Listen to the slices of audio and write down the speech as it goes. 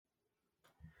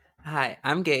Hi,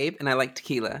 I'm Gabe, and I like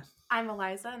tequila. I'm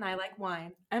Eliza, and I like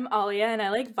wine. I'm Alia, and I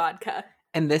like vodka.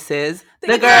 And this is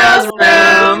The Girls'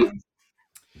 Girls' Room.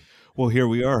 Well, here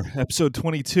we are, episode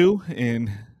 22,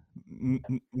 and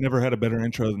never had a better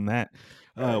intro than that.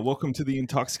 Welcome to the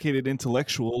Intoxicated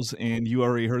Intellectuals, and you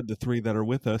already heard the three that are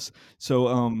with us. So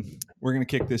we're going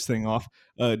to kick this thing off.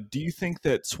 Do you think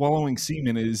that swallowing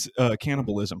semen is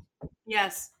cannibalism?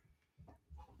 Yes.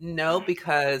 No,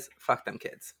 because fuck them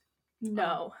kids.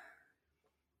 No.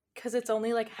 Because it's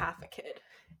only like half a kid.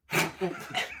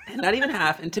 Not even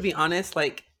half. And to be honest,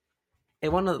 like,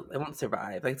 it won't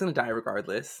survive. Like, it's gonna die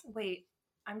regardless. Wait,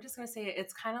 I'm just going to say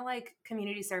it's kind of like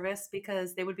community service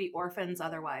because they would be orphans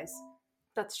otherwise.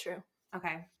 That's true.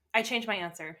 Okay. I changed my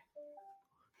answer.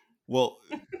 Well,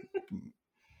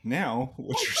 now,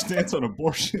 what's your stance on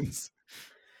abortions?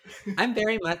 I'm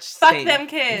very much Fuck same. them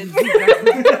kids.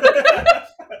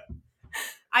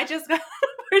 I just got an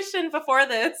abortion before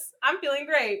this. I'm feeling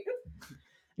great.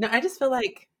 No, I just feel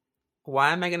like,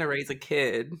 why am I gonna raise a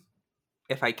kid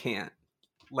if I can't?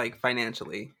 Like,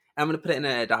 financially. I'm gonna put it in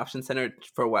an adoption center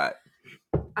for what?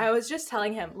 I was just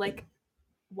telling him, like,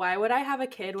 why would I have a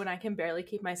kid when I can barely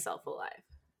keep myself alive?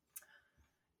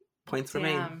 Points for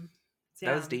me.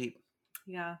 That was deep.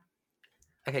 Yeah.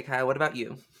 Okay, Kyle, what about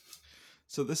you?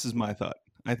 So this is my thought.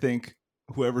 I think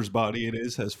whoever's body it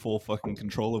is has full fucking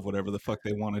control of whatever the fuck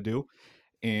they want to do.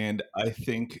 And I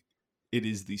think it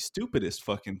is the stupidest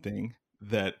fucking thing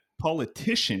that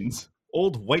politicians,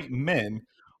 old white men,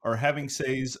 are having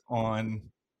says on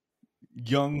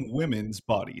young women's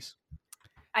bodies.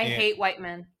 I hate white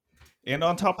men. And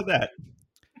on top of that,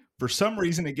 for some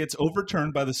reason it gets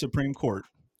overturned by the Supreme Court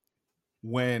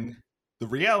when the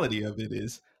reality of it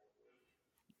is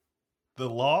the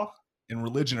law and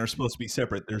religion are supposed to be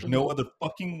separate. There's no other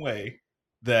fucking way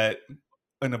that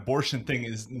an abortion thing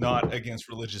is not against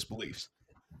religious beliefs.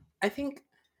 I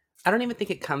don't even think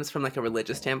it comes from like a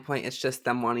religious standpoint. It's just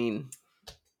them wanting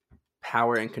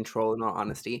power and control, in all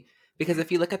honesty. Because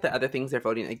if you look at the other things they're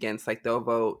voting against, like they'll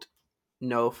vote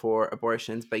no for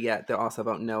abortions, but yet they'll also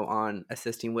vote no on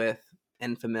assisting with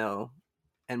infamil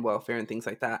and welfare and things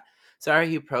like that. So are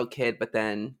you pro-kid, but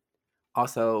then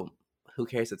also who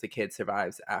cares if the kid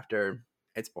survives after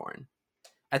it's born?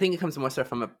 I think it comes more so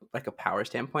from a power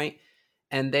standpoint.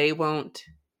 And they won't,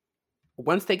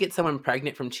 once they get someone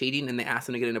pregnant from cheating and they ask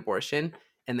them to get an abortion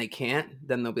and they can't,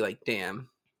 then they'll be like, damn,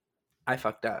 I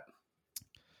fucked up.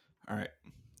 All right.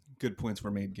 Good points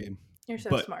were made, Gabe. You're so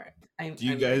But smart. Do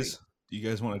you guys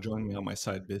want to join me on my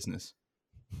side business?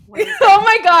 Oh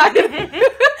my god!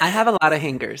 I have a lot of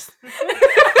hangers. I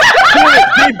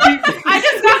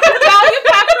just got the value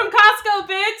pack from Costco,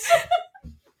 bitch.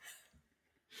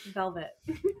 Velvet.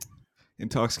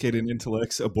 Intoxicated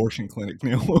Intellects abortion clinic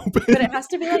now open. But it has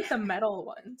to be like the metal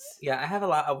ones. Yeah, I have a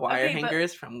lot of wire Okay, but-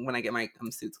 hangers from when I get my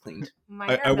suits cleaned.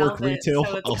 Mine I are work velvet, retail.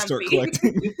 so it's I'll start comfy.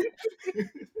 collecting.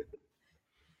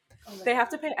 They have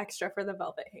to pay extra for the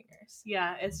velvet hangers.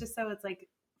 Yeah, it's just so it's like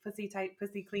pussy tight,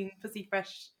 pussy clean, pussy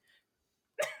fresh.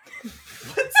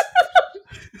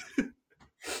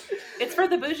 It's for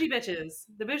the bougie bitches,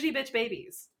 the bougie bitch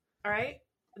babies. All right,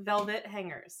 velvet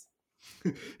hangers.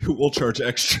 Who will charge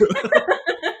extra?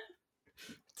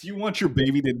 Do you want your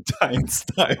baby to die in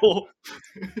style?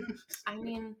 I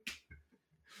mean,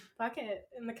 fuck it,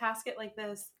 in the casket like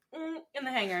this, in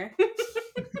the hanger.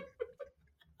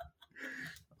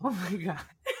 Oh my god.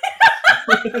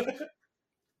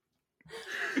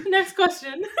 Next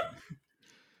question.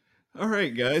 All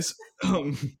right, guys.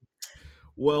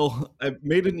 Well, I've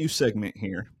made a new segment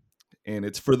here, and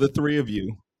it's for the three of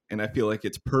you, and I feel like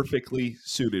it's perfectly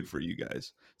suited for you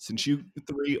guys. Since you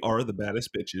three are the baddest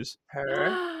bitches,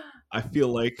 Her. I feel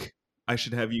like I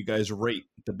should have you guys rate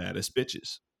the baddest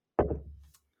bitches.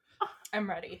 I'm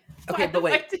ready. Okay, Why but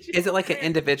wait, did you is it like an say-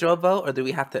 individual vote or do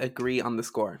we have to agree on the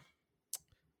score?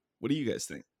 What do you guys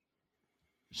think?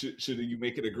 Should you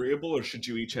make it agreeable, or should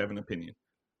you each have an opinion?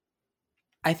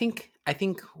 I think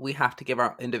we have to give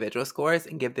our individual scores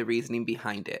and give the reasoning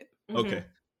behind it. Okay.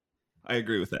 I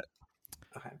agree with that.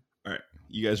 Okay. All right.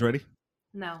 You guys ready?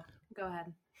 No, go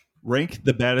ahead. Rank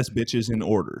the baddest bitches in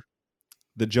order.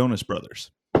 The Jonas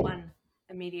Brothers. One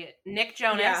immediate. Nick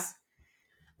Jonas,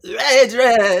 Red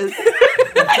dress.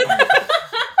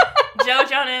 Joe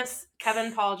Jonas,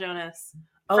 Kevin Paul Jonas.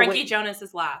 Oh, Frankie wait. Jonas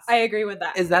is last. I agree with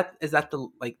that. Is that the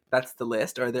that's the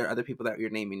list, or are there other people that you're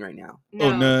naming right now?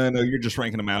 Oh, no. You're just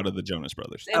ranking them out of the Jonas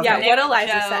Brothers. It's Yeah, Nick, what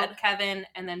Eliza Joe, said. Kevin,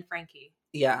 and then Frankie.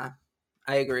 Yeah,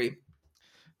 I agree.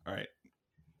 All right.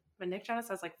 But Nick Jonas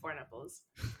has like 4 nipples.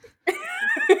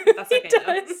 That's okay, He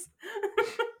though. does.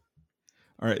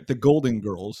 All right. The Golden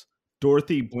Girls.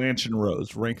 Dorothy, Blanche, and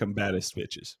Rose. Rank them baddest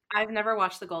bitches. I've never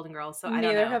watched The Golden Girls, so I don't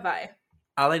Neither know. have I.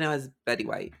 All I know is Betty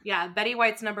White. Yeah, Betty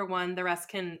White's number one. The rest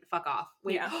can fuck off.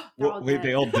 Wait, Yeah. they're all Wait, dead.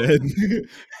 they all dead?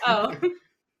 Oh,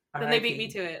 then they R.I.P. beat me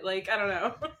to it. Like, I don't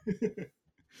know.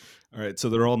 All right, so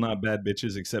they're all not bad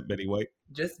bitches except Betty White.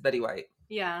 Just Betty White.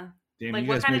 Yeah. Damn, Like, you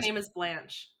what guys kind of made- name is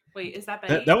Blanche? Wait, is that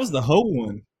Betty? that was the hoe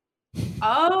one.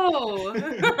 Oh.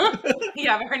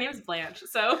 Yeah, but her name's Blanche,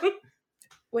 so.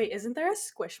 Wait, isn't there a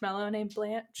Squishmallow named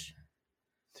Blanche?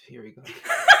 Here we go.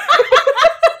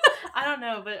 I don't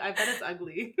know, but I bet it's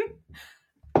ugly.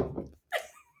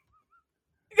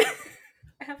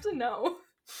 I have to know.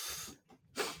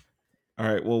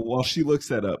 All right, well, while she looks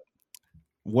that up,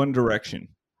 One Direction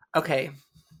Okay.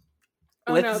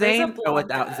 Oh, With no, there's a Zayn or blonde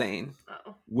without guy. Zayn?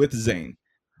 Oh. with Zayn.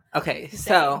 Okay,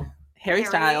 so Harry Harry,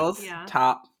 Styles, yeah.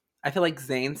 top. I feel like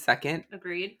Zayn, second.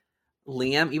 Agreed.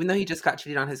 Liam, even though he just got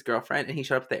cheated on his girlfriend and he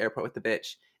showed up at the airport with the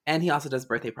bitch. And he also does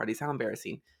birthday parties. How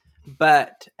embarrassing.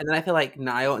 But, and then I feel like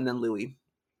Niall and then Louis.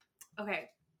 Okay.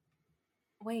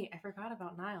 Wait, I forgot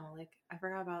about Niall. Like, I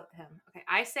forgot about him. Okay,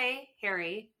 I say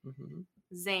Harry, Mhm.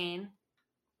 Zayn,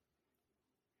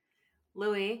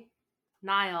 Louis,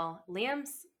 Niall,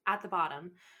 Liam's at the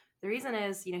bottom. The reason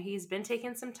is, you know, he's been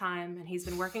taking some time and he's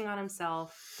been working on himself.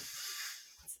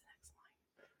 What's the next line?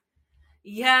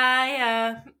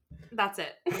 Yeah. That's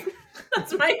it.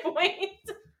 That's my point.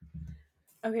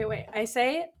 Okay, wait. I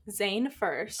say Zayn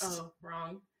first. Oh,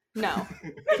 wrong. No.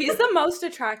 He's the most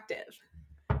attractive.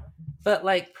 But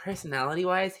like personality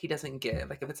wise, he doesn't get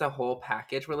like if it's a whole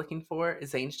package we're looking for.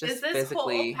 Zayn's just Is this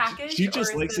physically. whole package? She or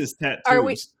just is likes this, his tattoos. Are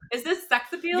we- Is this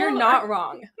sex appeal? You're or- not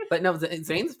wrong. But no,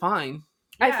 Zayn's fine.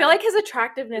 I feel like his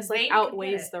attractiveness Zayn like can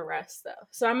outweighs get it. the rest though.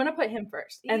 So I'm gonna put him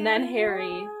first. And then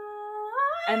Harry.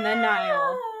 And then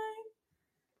Niall.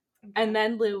 And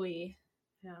then Louis.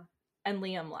 Yeah. And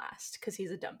Liam last, because he's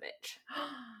a dumb bitch.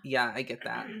 Yeah, I get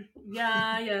that.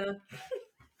 Yeah.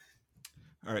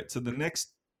 All right, so the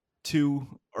next two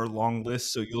are long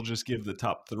lists, so you'll just give the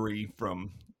top three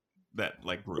from that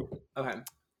like group. Okay.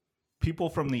 People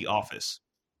from The Office.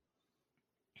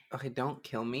 Okay, don't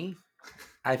kill me.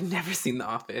 I've never seen The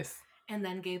Office. And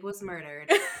then Gabe was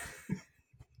murdered.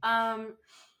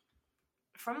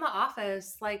 From The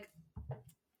Office, like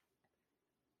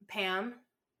Pam,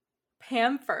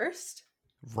 Pam first.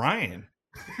 Ryan.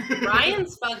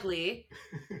 Ryan's fugly.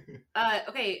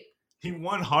 Okay, He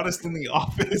won hottest in the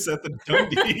office at the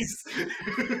Dundies.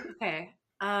 okay.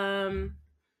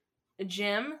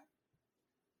 Jim,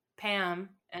 Pam,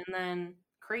 and then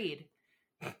Creed.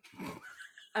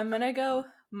 I'm gonna go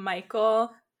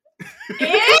Michael.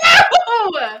 Ew!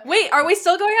 Wait, are we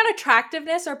still going on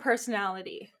attractiveness or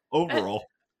personality? Overall.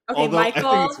 Okay, Although I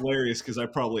Michael, think it's hilarious because I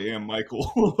probably am Michael.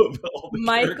 of all the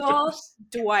Michael, characters.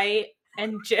 Dwight,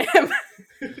 and Jim.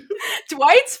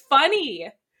 Dwight's funny.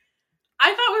 I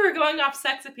thought we were going off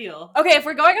sex appeal. Okay, if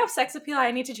we're going off sex appeal,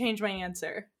 I need to change my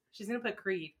answer. She's gonna put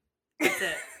Creed. That's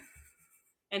it.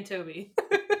 And Toby.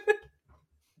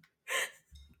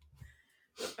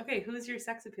 Okay, who's your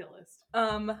sex appeal list?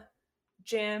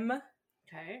 Jim,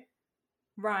 Okay.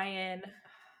 Ryan.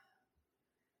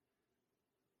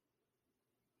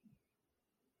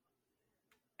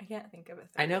 I can't think of it.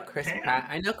 I know Chris Pratt.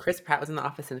 I know Chris Pratt was in The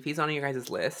Office, and if he's on your guys'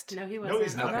 list. No, he wasn't. No,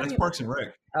 he's not. No, That's he- Parks and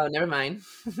Rec. Oh, never mind.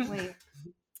 Wait.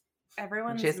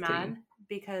 Everyone's Just mad kidding.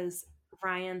 because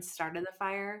Ryan started the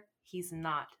fire. He's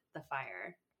not the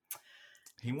fire.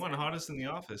 He won hottest in the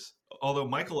office. Although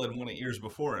Michael had won it years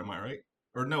before, am I right?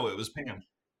 Or no, it was Pam.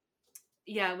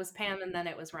 Yeah, it was Pam and then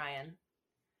it was Ryan.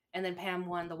 And then Pam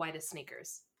won the whitest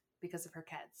sneakers because of her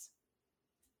kids.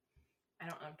 I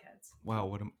don't own kids. Wow,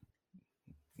 what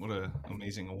a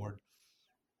amazing award.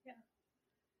 Yeah.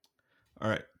 All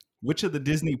right. Which of the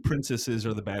Disney princesses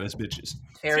are the baddest bitches?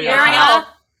 Ariel. Ariel.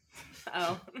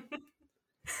 Oh.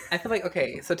 I feel like,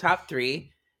 okay, so top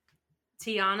three.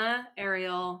 Tiana,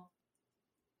 Ariel.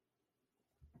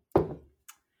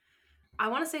 I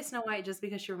want to say Snow White just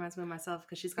because she reminds me of myself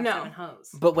because she's got No. 7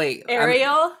 hoes. But wait.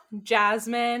 Ariel,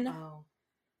 Jasmine. Oh.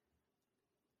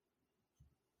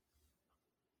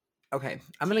 Okay,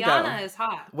 I'm going to Tiana go. is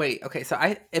hot. Wait, okay, so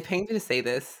it pains me to say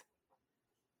this.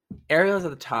 Ariel's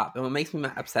at the top, and what makes me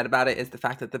upset about it is the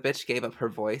fact that the bitch gave up her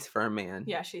voice for a man.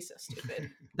 Yeah, she's so stupid.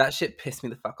 That shit pissed me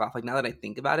the fuck off. Like, now that I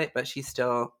think about it, but she's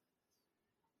still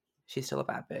a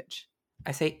bad bitch.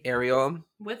 I say Ariel.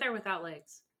 With or without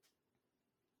legs?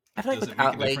 I feel like Does it make a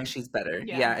without legs, difference? she's better.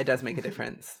 Yeah. Yeah, it does make a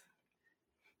difference.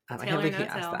 I can't Taylor, believe no you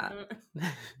asked tell.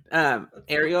 that.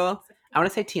 Ariel, I want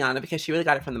to say Tiana because she really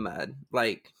got it from the mud.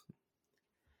 Like,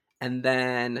 and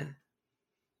then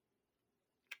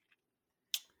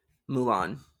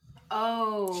Mulan.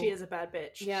 Oh. She is a bad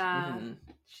bitch. Yeah, Mhm.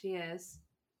 she is.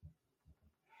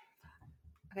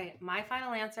 Okay, my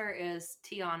final answer is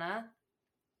Tiana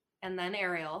and then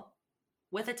Ariel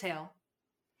with a tail.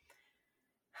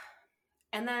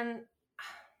 And then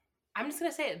I'm just going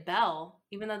to say it, Belle,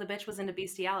 even though the bitch was into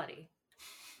bestiality.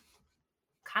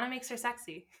 Kind of makes her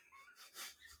sexy.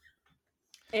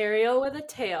 Ariel with a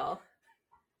tail,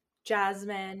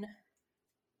 Jasmine,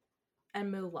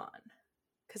 and Mulan.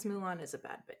 Because Mulan is a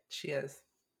bad bitch. She is.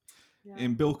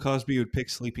 And Bill Cosby would pick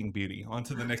Sleeping Beauty. On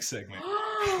to the next segment.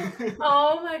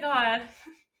 Oh my god.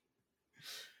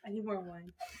 I need more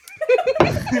wine.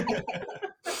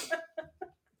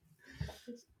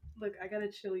 Look, I got a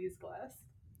Chili's glass.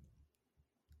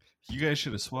 You guys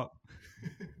should have swapped.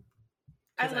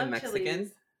 I 'Cause love I'm Mexican.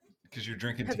 Chili's. Because you're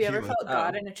drinking Have you tequila. ever felt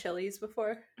God Oh. in a Chili's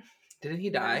before? Didn't he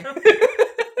die?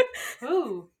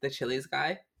 Ooh. The Chili's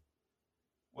guy?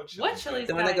 What Chili's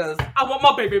The one that guys? goes. I want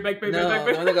my baby back, baby No, back,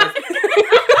 the baby. one that goes.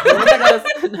 The one that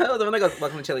goes. No, the one that goes.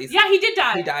 Welcome to Chili's. Yeah, he did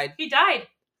die. He died He died.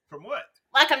 From what?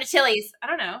 Welcome to Chili's. I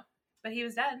don't know, but he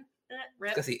was dead.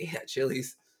 Rip. because he ate at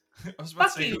Chili's. I was about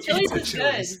Fuck to say, you, who Chili's eats at is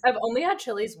Chili's? good. I've only had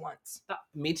Chili's once.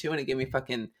 Me too, and it gave me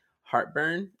fucking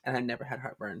heartburn, and I never had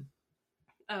heartburn.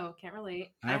 Oh, can't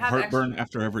relate. I have heartburn extra,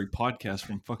 after every podcast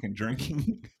from fucking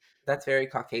drinking. That's very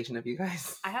Caucasian of you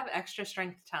guys. I have extra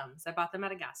strength Tums. I bought them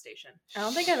at a gas station. I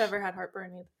don't think I've ever had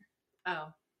heartburn either.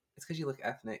 Oh. It's because you look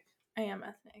ethnic. I am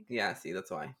ethnic. Yeah, see,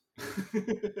 that's why.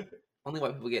 Only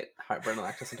white people get heartburn and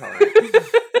lactose intolerant.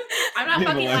 I'm not Me and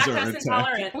fucking Eliza are lactose attacked.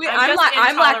 intolerant. Wait, I'm I'm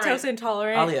just lactose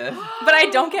intolerant. Alia. But I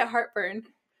don't get heartburn.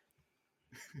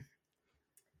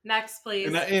 Next,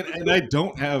 please. and I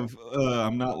don't have.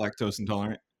 I'm not lactose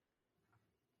intolerant.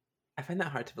 I find that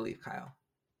hard to believe, Kyle.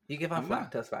 You give off I'm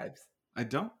not. lactose vibes. I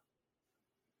don't.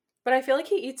 But I feel like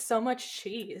he eats so much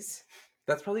cheese.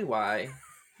 That's probably why.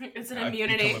 It's an I've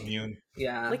immunity. become immune.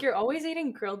 Yeah. Like you're always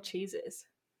eating grilled cheeses.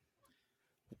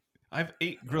 I've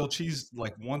ate grilled cheese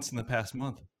like once in the past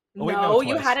month. Oh, wait, no, no,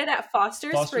 you twice. had it at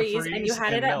Foster's Foster Freeze and you Freeze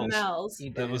had it and at Mel's. Mel's.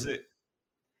 You That did. was it.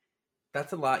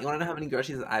 That's a lot. You want to know how many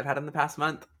groceries I've had in the past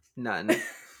month? None.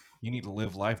 You need to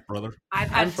live life, brother. I've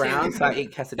had I'm brown, two. so I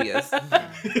ate quesadillas.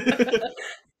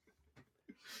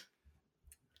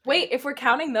 Wait, if we're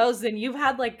counting those, then you've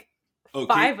had like Oh,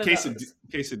 5 of those.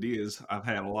 quesadillas. I've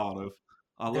had a lot of.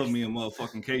 I love me a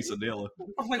motherfucking quesadilla.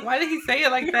 I'm like, why did he say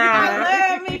it like I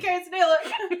that? love me quesadilla.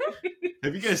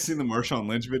 Have you guys seen the Marshawn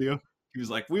Lynch video? He was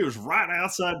like, "We was right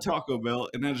outside Taco Bell,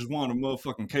 and I just wanted a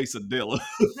motherfucking quesadilla."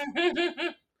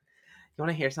 You want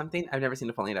to hear something? I've never seen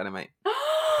a Napoleon Dynamite.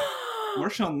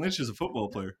 Marshawn Lynch is a football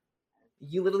player.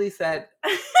 You literally said,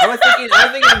 I was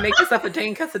thinking, make yourself a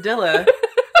dang quesadilla.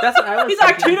 That's what I was He's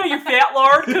like, thinking. Tina, you fat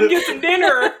lord, come get some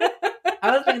dinner.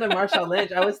 I was thinking of Marshawn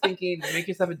Lynch. I was thinking, make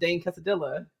yourself a dang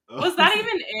quesadilla. Was that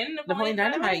even in Napoleon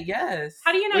Dynamite, yes.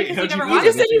 How do you know? Wait, Because you how'd never you watched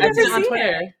just said it. you I've never seen it on seen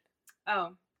Twitter. it. Oh.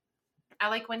 I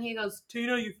like when he goes,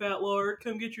 Tina, you fat lord,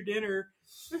 come get your dinner.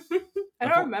 I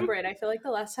don't remember it. I feel like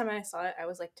the last time I saw it, I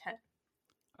was like 10.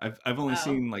 I've only Oh.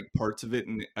 seen like parts of it,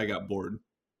 and I got bored.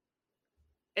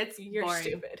 It's You're boring.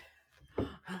 stupid.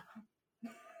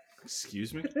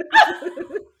 Excuse me.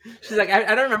 She's like, I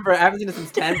don't remember. I haven't seen it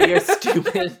since 10, but you're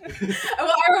stupid.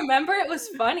 Well, I remember it was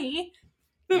funny.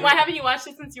 Why haven't you watched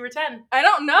it since you were 10? I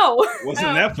don't know. Wasn't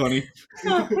Oh. that funny?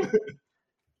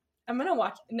 I'm gonna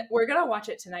watch. We're gonna watch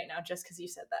it tonight now, just because you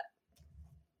said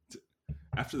that.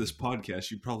 After this podcast,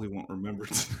 you probably won't remember.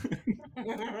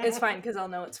 It's fine because I'll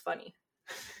know it's funny.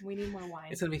 We need more wine.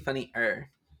 It's going to be funnier.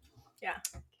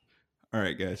 All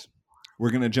right, guys,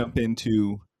 we're gonna jump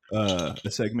into a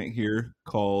segment here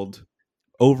called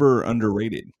Over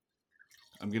Underrated.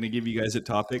 I'm gonna give you guys a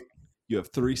topic. You have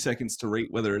 3 seconds to rate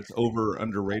whether it's over or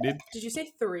underrated. Did you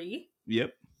say 3?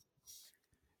 Yep.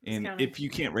 And counting. if you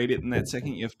can't rate it in that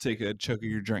second, you have to take a chug of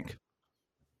your drink.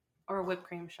 Or a whipped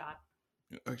cream shot.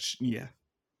 Yeah.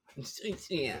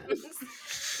 Yeah.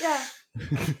 Yeah.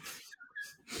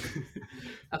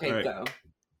 Okay, All right. go.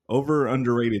 Over or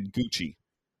underrated Gucci.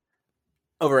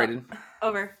 Overrated.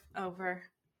 Over. Over.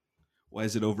 Why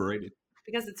is it overrated?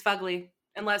 Because it's fugly.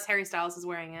 Unless Harry Styles is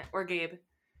wearing it. Or Gabe.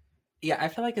 Yeah, I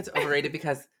feel like it's overrated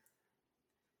because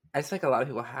I just feel like a lot of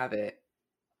people have it,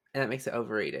 and it makes it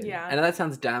overrated. Yeah. I know that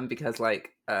sounds dumb because like,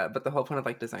 but the whole point of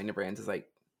like designer brands is like,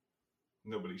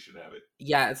 Nobody should have it.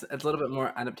 yeah, it's a little bit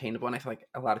more unobtainable, and I feel like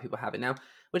a lot of people have it now,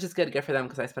 which is good for them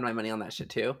because I spend my money on that shit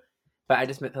too. But I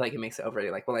just feel like it makes it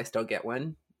overrated. Like, will I still get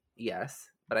one? Yes,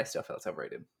 but I still feel it's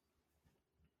overrated.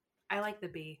 I like the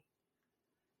bee.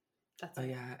 That's Oh it.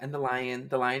 yeah, and the lion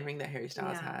ring that Harry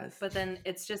Styles Yeah, has. But then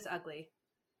it's just ugly.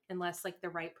 unless like the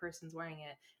right person's wearing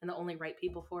it, and the only right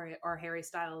people for it are Harry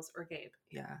Styles or Gabe.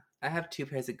 Yeah. I have 2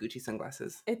 pairs of Gucci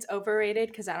sunglasses. It's overrated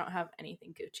because I don't have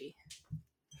anything Gucci.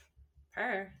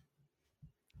 Her.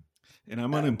 And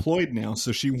I'm unemployed now,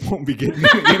 so she won't be getting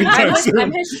it anytime soon.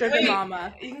 I'm his sugar Wait.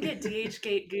 mama. You can get DH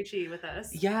Gate Gucci with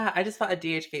us. Yeah, I just bought a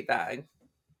DHgate bag.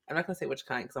 I'm not going to say which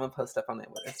kind because I'm going to post up on it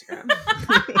with Instagram.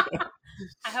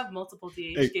 I have multiple DH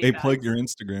Hey, Gate hey, bags. plug your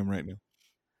Instagram right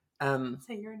now.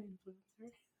 Say you're an influencer.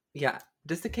 Yeah,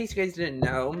 just in case you guys didn't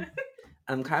know,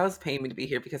 Kyle's paying me to be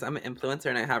here because I'm an influencer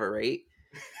and I have a rate.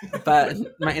 But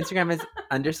my Instagram is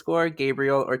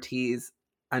 _Gabriel Ortiz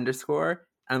 _.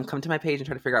 Come to my page and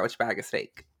try to figure out which bag is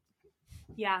fake.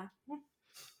 Yeah.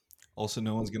 Also,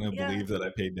 no one's gonna Yeah. believe that I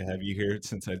paid to have you here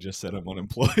since I just said I'm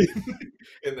unemployed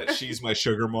and that she's my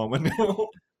sugar mama now.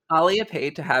 Alia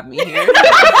paid to have me here.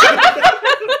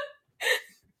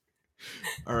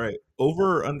 All right,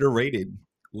 over or underrated?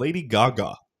 Lady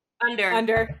Gaga. Under.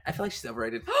 Under. I feel like she's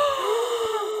overrated.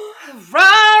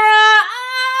 Rara!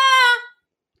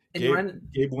 And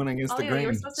Gabe went against the Oh, yeah, you were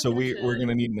grain, supposed to so finish we're it.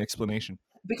 gonna need an explanation.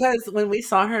 because when we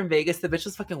saw her in Vegas, the bitch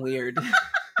was fucking weird.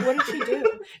 What did she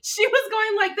do? She was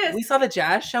going like this. We saw the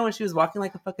jazz show and she was walking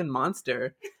like a fucking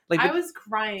monster. Like I was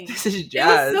crying. this is It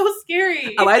jazz. was so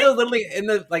scary. Eliza was literally in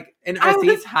the in I our was-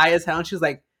 seats high as hell, and she was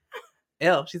like,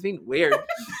 "Ew, she's being weird."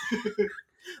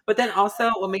 But then also,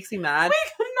 what makes me mad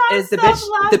We could not is the stop bitch.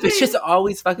 laughing. The bitch is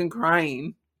always fucking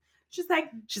crying. She's like,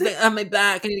 She's like, "On my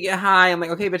back, I need to get high." I'm like,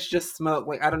 "Okay, bitch, just smoke."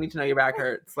 Like, I don't need to know your back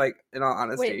hurts. Like, in all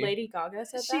honesty, Wait, Lady Gaga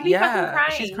said She that? be fucking yeah,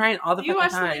 crying. she's crying all the you fucking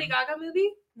watched the time. Lady Gaga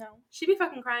movie? No. She'd be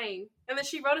fucking crying. And then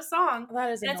she wrote a song.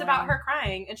 That is And it's annoying. about her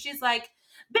crying. And she's like,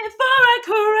 before I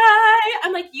cry.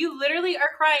 I'm like, you literally are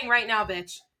crying right now,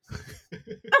 bitch.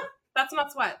 That's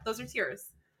not sweat. Those are tears.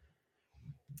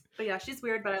 But yeah, she's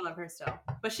weird, but I love her still.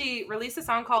 But she released a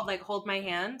song called like Hold My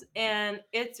Hand. And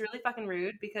it's really fucking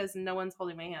rude because no one's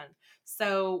holding my hand.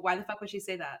 So why the fuck would she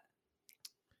say that?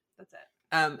 That's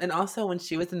it. And also when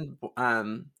she was in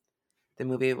the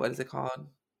movie, what is it called?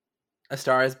 A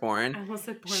Star Is Born. I almost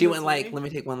said Born She This went like, Way. "Let me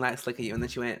take one last lick at you," and then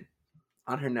she went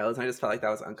on her nose, and I just felt like that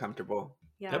was uncomfortable.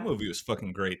 Yeah. That movie was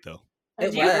fucking great, though.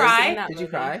 Did It you was. cry? That Did you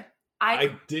movie. cry?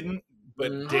 I didn't,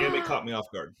 but Mm. damn, it caught me off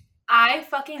guard. I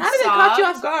fucking How did it caught you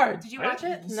sobbed. off guard? Did you watch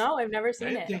it? No, I've never seen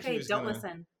didn't it. think- Okay, She was don't gonna-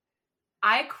 listen.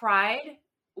 I cried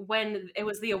when it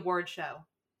was the award show.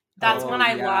 That's when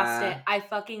I lost yeah. it. I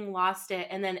fucking lost it.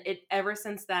 And then ever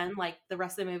since then, like the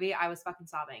rest of the movie, I was fucking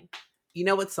sobbing. You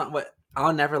know what song? What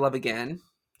I'll Never Love Again.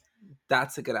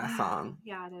 That's a good ass song.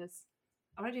 Yeah, it is.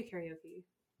 I want to do karaoke.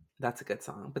 That's a good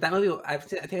song. But that movie, I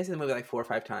think I've seen the movie like 4 or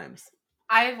 5 times.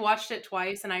 I've watched it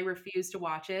twice and I refuse to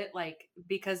watch it, like,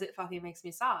 because it fucking makes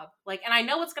me sob. Like, and I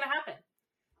know what's gonna happen,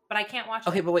 but I can't watch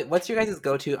Okay, it. but wait, what's your guys'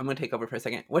 go-to? I'm gonna take over for a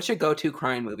second. What's your go-to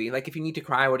crying movie? Like, if you need to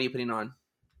cry, what are you putting on?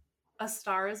 A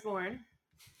Star Is Born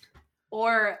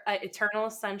or Eternal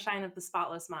Sunshine of the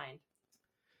Spotless Mind.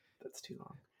 That's too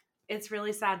long. It's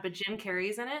really sad, but Jim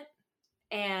Carrey's in it,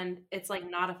 and it's like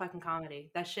not a fucking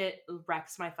comedy. That shit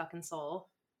wrecks my fucking soul.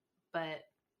 But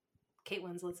Kate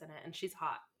Winslet's in it, and she's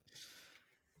hot.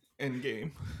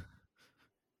 Endgame.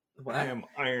 What? I am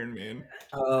Iron Man.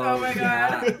 Oh,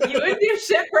 yeah. You would do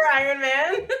shit for Iron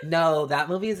Man. No, that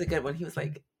movie is a good one. He was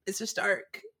like, "It's just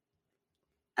dark.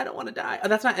 I don't want to die." Oh,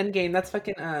 that's not Endgame. That's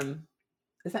fucking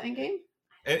Is that Endgame?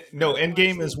 No,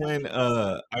 Endgame is when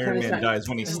Iron Tony Man Stark. dies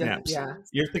when he snaps. Yeah.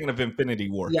 You're thinking of Infinity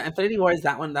War. Yeah, Infinity War is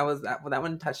that one. That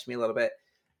one touched me a little bit.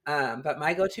 But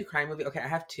my go-to crime movie. Okay, I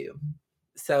have 2.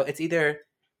 So it's either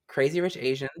Crazy Rich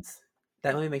Asians.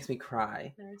 That movie makes me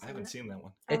cry. I haven't seen that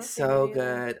one. I It's haven't so seen it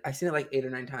either. good. I've seen it like 8 or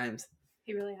 9 times.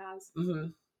 He really has.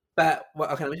 But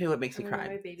okay, let me tell you what makes me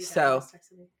cry. So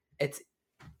it's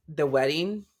the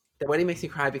wedding. The wedding makes me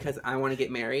cry because I want to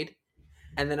get married,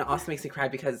 and then it also makes me cry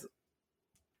because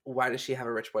why does she have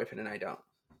a rich boyfriend and I don't?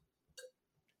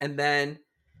 And then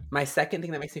my second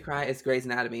thing that makes me cry is Grey's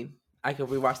Anatomy. I could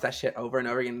rewatch that shit over and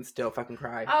over again and still fucking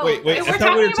cry. Oh, Wait, if I we're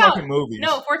thought we were about- talking movies.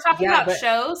 No, if we're talking Yeah, about but-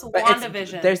 shows, But it's-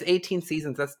 WandaVision. there's 18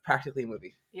 seasons. That's practically a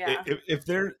movie. Yeah.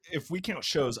 If we count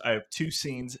shows, I have 2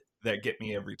 scenes that get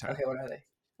me every time. Okay, what are they?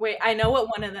 Wait, I know what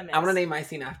one of them is. I'm gonna name my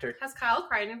scene after. Has Kyle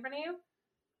cried in front of you?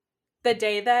 the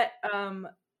day that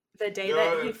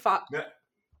No. he fought.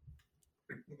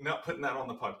 Not putting that on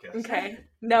the podcast. Okay.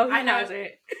 No, he I know. hasn't.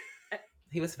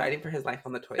 He was fighting for his life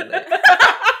on the toilet.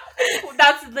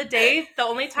 That's the day, the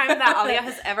only time that Alia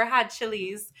has ever had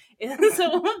Chili's is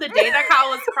the day that Kyle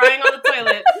was crying on the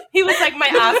toilet. He was like, my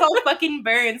asshole fucking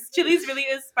burns. Chili's really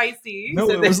is spicy. No,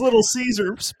 So it they- was Little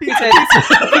Caesar's He pizza.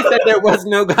 said there was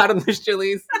no God on those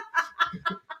chilies.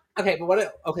 Okay, but what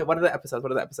are the episodes?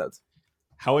 What are the episodes?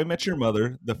 How I Met Your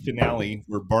Mother, the finale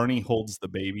where Barney holds the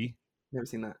baby. Never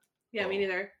seen that. Yeah, me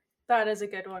neither. That is a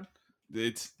good one.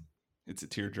 It's a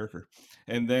tearjerker.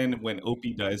 And then when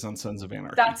Opie dies on Sons of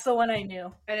Anarchy. That's the one I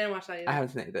knew. I didn't watch that either. I haven't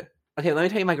seen it either. Okay, let me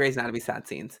tell you my Grey's Anatomy sad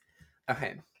scenes.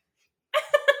 Okay,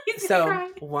 He's so gonna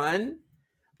cry. one,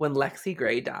 when Lexi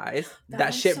Gray dies, that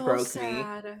one's shit so broke me.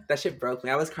 sad. That shit broke me.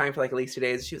 I was crying for like at least 2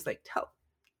 days. She was like, tell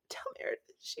Meredith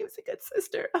she was a good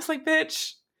sister. I was like,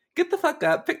 bitch, get the fuck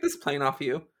up. Pick this plane off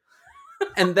you.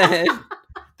 And then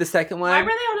the second one, Why were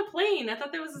they on a plane? I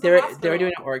thought there was a they were hospital.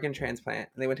 doing an organ transplant,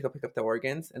 and they went to go pick up the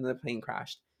organs, and then the plane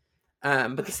crashed.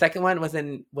 But the second one was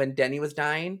when Denny was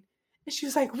dying, and she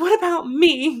was like, "What about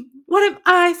me? What am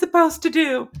I supposed to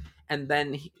do?" And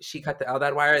then she cut the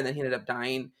LDAD wire, and then he ended up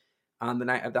dying on the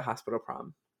night of the hospital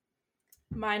prom.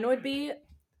 Mine would be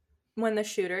when the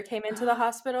shooter came into the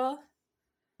hospital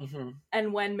Mm-hmm.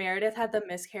 and when Meredith had the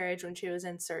miscarriage when she was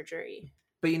in surgery.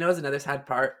 But you know, what's another sad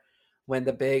part when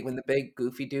the big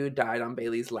goofy dude died on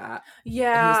Bailey's lap.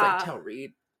 Yeah. And he was like, "Tell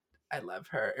Reed, I love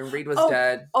her," and Reed was Oh,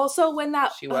 dead. Also, when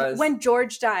She was. when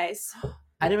George dies.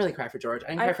 I didn't really cry for George. I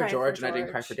didn't I cry for cried for George, and I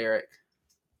didn't cry George. for Derek.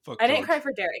 Fuck I didn't George. cry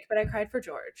for Derek, but I cried for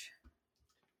George.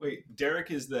 Wait, Derek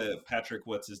is the Patrick,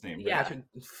 what's his name? right? Yeah. Patrick,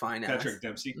 fine ass. Patrick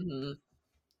Dempsey. Mhm.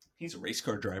 He's a race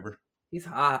car driver. He's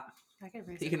hot. I could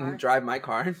race He a can car. drive my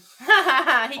car. He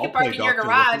I'll can play park in your Dr.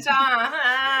 garage, Wilson.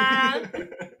 huh?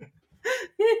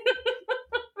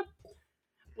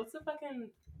 What's the fucking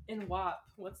in WAP?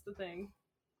 What's the thing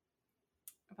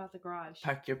about the garage?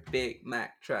 Park your Big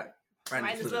Mac truck. Right Might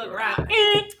next as to the well garage.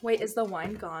 garage. Wait, is the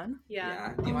wine gone?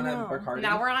 Yeah. Do you want to no. work hard?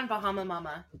 Now we're on Bahama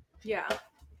Mama. Yeah.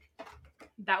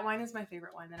 That wine is my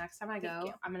favorite wine. The next time I Thank go,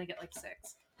 you. I'm gonna get like 6.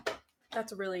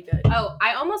 That's really good. Oh,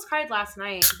 I almost cried last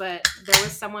night, but there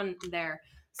was someone there.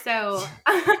 So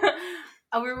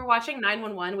we were watching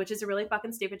 911, which is a really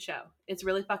fucking stupid show. It's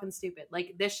really fucking stupid.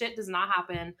 Like, this shit does not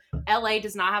happen. LA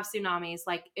does not have tsunamis.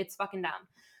 Like, it's fucking dumb.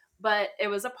 But it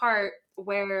was a part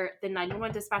where the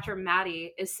 911 dispatcher,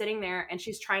 Maddie, is sitting there and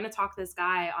she's trying to talk to this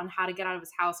guy on how to get out of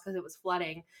his house because it was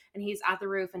flooding. And he's at the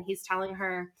roof and he's telling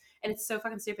her, and it's so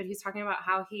fucking stupid. He's talking about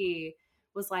how he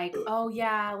was like, oh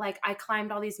yeah, like I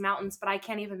climbed all these mountains, but I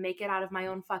can't even make it out of my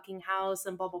own fucking house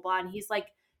and blah, blah, blah. And he's like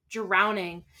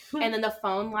drowning. And then the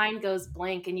phone line goes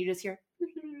blank and you just hear,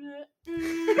 and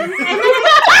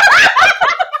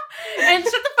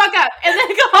shut the fuck up. And then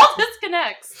the call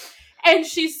disconnects. And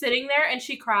she's sitting there and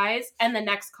she cries and the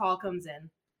next call comes in.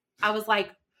 I was like,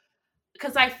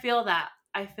 because I feel that.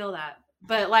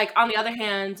 But like, on the other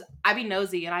hand, I'd be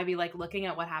nosy and I'd be like looking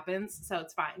at what happens. So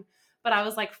it's fine. But I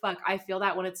was like, fuck, I feel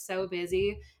that when it's so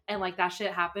busy and like that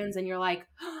shit happens and you're like,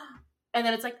 and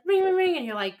then it's like, ring, ring, ring. And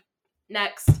you're like,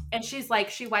 next. And she's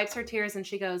like, she wipes her tears and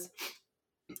she goes,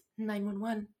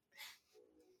 911.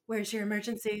 Where's your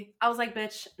emergency? I was like,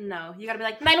 bitch, no. You gotta be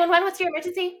like, 911, what's your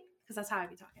emergency? Because that's how I'd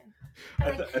be talking.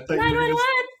 I'm like, 911,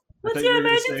 what's your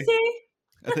emergency?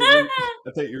 I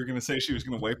thought you were going to say she was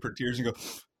going to wipe her tears and go,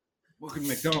 welcome to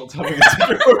McDonald's. Having a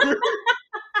dinner order.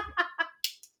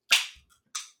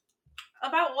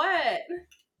 About what?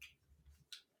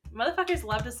 Motherfuckers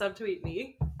love to subtweet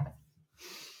me.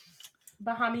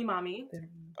 Bahami mommy.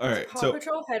 All right, Paw so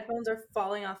Patrol headphones are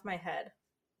falling off my head.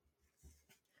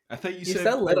 I thought you You're said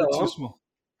so they were little. too small.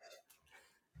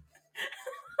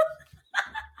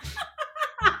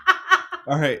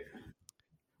 All right.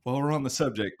 While we're on the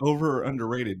subject, over or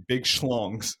underrated, big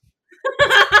schlongs.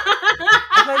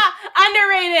 I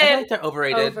Underrated. think they're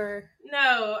overrated. Over.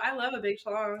 No, I love a big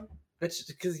schlong. It's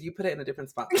because you put it in a different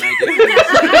spot than I do.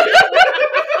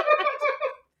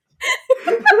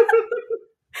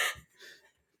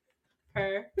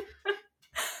 Her.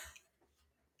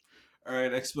 All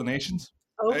right, explanations.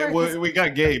 Over. Hey, 'cause we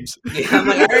got Gabe's. Yeah, I'm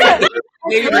like, I already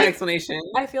gave you my explanation.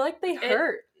 I feel like they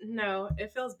hurt. No,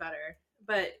 it feels better,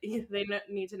 but they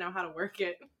need to know how to work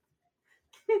it.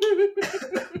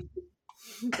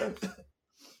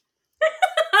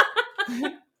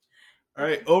 All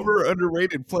right, over or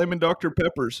underrated, Flamin' Dr.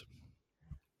 Peppers.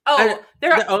 Oh,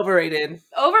 they're They're overrated.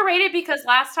 overrated because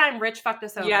last time Rich fucked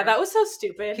us over. Yeah, that was so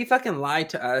stupid. He fucking lied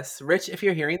to us. Rich, if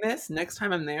you're hearing this, next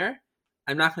time I'm there,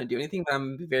 I'm not going to do anything, but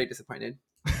I'm very disappointed.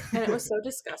 And it was so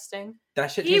disgusting. That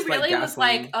shit He tastes really like was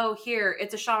like, gasoline. "Oh, here,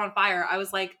 it's a shot on fire." I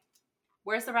was like,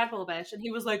 "Where's the Red Bull, bitch?" And he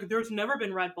was like, "There's never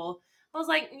been Red Bull." I was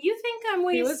like, "You think I'm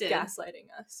He was wasted?" gaslighting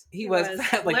us. He was was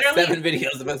had like literally- 7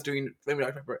 videos of us doing Flamin'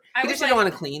 Dr. Pepper. I He was just didn't like-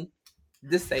 want to clean.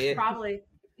 Just say it. Probably.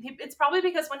 It's probably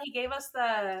because when he gave us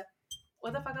the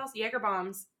what the fuck else Jaeger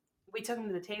bombs, we took him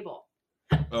to the table.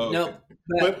 Oh, okay.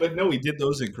 No, But no, he did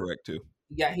those incorrect too.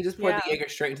 yeah, he just poured Yeah. the Jaeger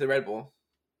straight into the Red Bull.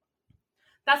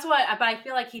 That's what. But I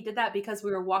feel like he did that because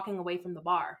we were walking away from the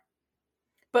bar.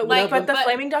 But Like, but the but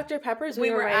flaming Dr. Peppers, we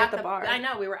were right at the bar. I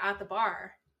know, we were at the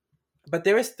bar. But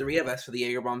there was 3 of us for the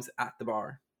Jaeger bombs at the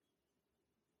bar.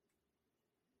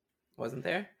 Wasn't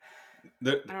there?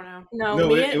 I don't know.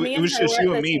 No, it was just her you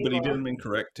were at and the me, but he table. did them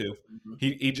incorrect too.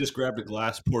 He just grabbed a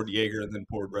glass, poured Jaeger, and then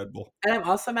poured Red Bull. And I'm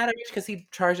also mad at Rich because he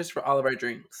charged us for all of our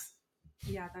drinks.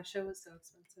 Yeah, that show was so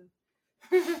expensive.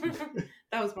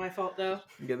 That was my fault, though.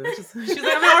 Yeah, she's like,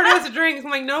 I'm gonna order us a drink. I'm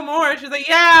like, no more. She's like,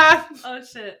 yeah. Oh,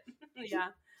 shit. Yeah.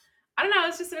 I don't know.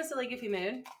 It's just in a silly, goofy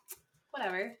mood.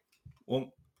 Whatever.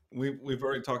 Well, we've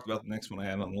already talked about the next one I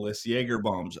had on the list. Jaeger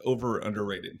bombs, over or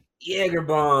underrated? Jaeger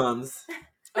bombs.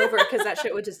 Over, because that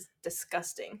shit was just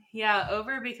disgusting. Yeah,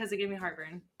 over because it gave me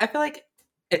heartburn. I feel like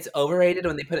it's overrated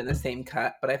when they put it in the same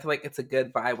cup, but I feel like it's a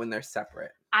good vibe when they're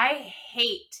separate. I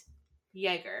hate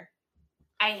Jaeger.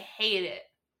 I hate it.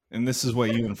 And this is why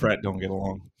you and Frat don't get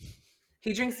along.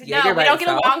 He drinks No, Jaeger we by don't get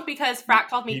himself. along because Frat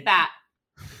called me fat.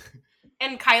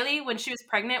 And Kylie, when she was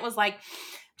pregnant, was like,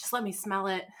 just let me smell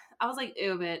it. I was like,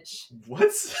 ew, bitch.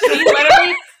 What?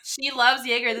 She loves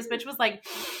Jaeger. This bitch was like,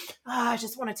 I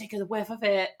just want to take a whiff of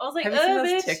it. I was like, Have you seen oh,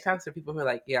 those bitch. TikToks of people who are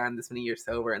like, yeah, I'm this many years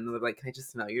sober, and they're like, can I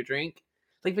just smell your drink?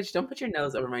 Like, bitch, don't put your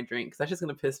nose over my drink, because that's just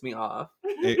gonna piss me off.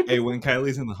 Hey, when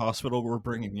Kylie's in the hospital, we're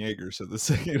bringing Jaeger. So the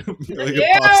second Amelia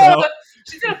Ew, pops out,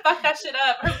 she's gonna fuck that shit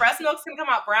up. Her breast milk's gonna come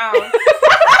out brown.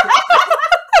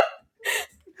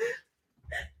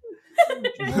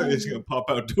 Amelia's gonna pop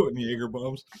out doing Jaeger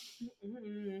bombs.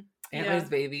 Mm-mm. Antlers,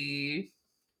 baby.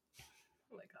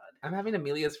 Oh my god. I'm having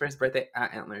Amelia's first birthday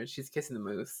at Antlers. She's kissing the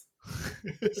moose.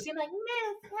 She's like,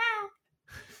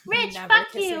 Rich, Never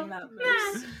fuck kissing you. that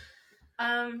moose.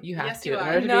 You have yes, to. you In are.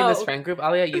 order to be in this friend group,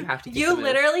 Alia, you have to kiss You the moose.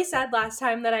 literally said last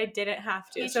time that I didn't have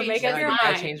to. You So changed make your up your mind.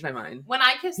 I mind. changed my mind. When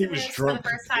I kissed He the was moose for drunk. the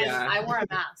first time, Yeah. I wore a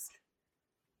mask.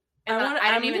 And I'm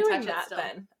I didn't even doing touch that it still.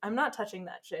 then. I'm not touching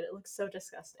that shit. It looks so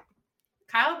disgusting.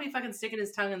 Kyle would be fucking sticking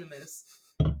his tongue in the moose.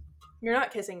 You're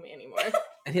not kissing me anymore.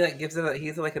 And he like gives it.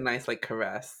 He's like a nice like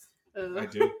caress. Ugh. I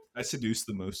do. I seduce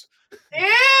the moose.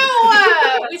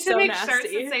 Ew! We should so make shirts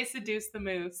nasty. that say "Seduce the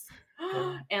Moose."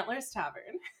 Antlers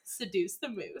Tavern, seduce the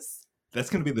moose. That's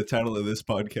gonna be the title of this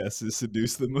podcast: is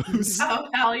seduce the moose. Oh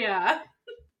hell yeah!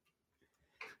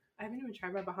 I haven't even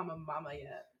tried my Bahama Mama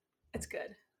yet. It's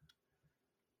good.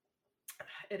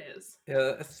 It is.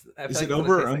 Yeah, I feel Is like it it's gonna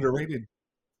over or taste like- underrated?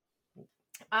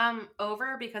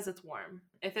 Over because it's warm.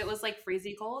 If it was like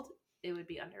freezy cold, it would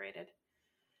be underrated.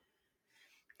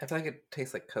 I feel like it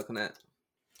tastes like coconut.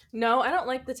 No, I don't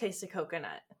like the taste of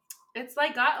coconut. It's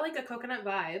like got like a coconut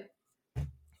vibe.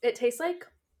 It tastes like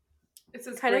It's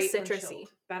just Kinda great when citrusy. chilled.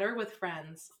 Better with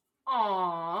friends.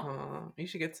 Aww. Oh, you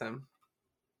should get some.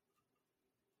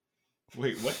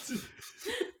 Wait, what?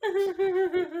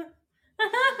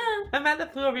 I'm at the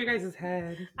flew over your guys'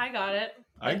 head. I got it.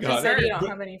 I you got said it. you don't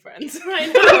have any friends. I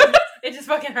know. It just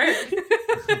fucking hurt.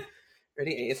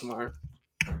 Ready ASMR.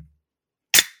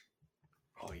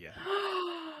 Oh yeah.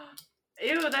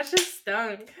 Ew, that just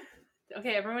stunk.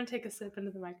 Okay, everyone take a sip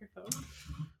into the microphone.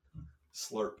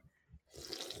 Slurp.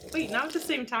 Wait, not at the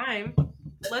same time.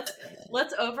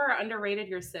 Let's over or underrated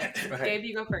your sip. Okay. Gabe,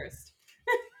 you go first.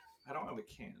 I don't have a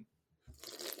can.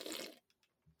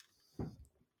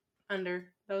 Under.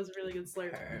 That was a really good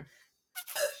slurp.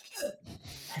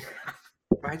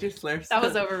 Why'd you slurp? That so-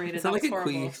 was overrated. It's That not was like a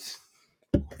horrible. queef.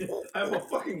 I have a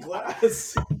fucking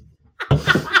glass.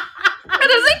 That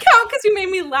doesn't count because you made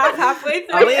me laugh halfway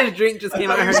through. Alia's drink just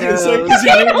came out of her I was gonna say, nose. 'cause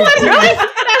you made me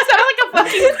That sounded like a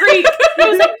fucking creek. It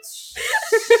was like.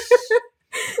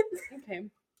 Okay.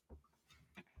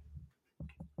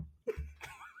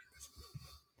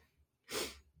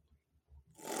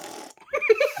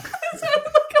 It sounded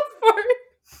like a fart.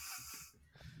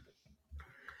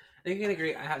 I think you can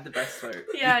agree. I have the best slurp.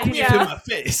 Yeah, queefed yeah. in my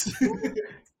face.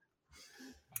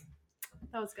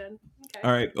 That was good. Okay.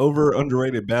 All right, over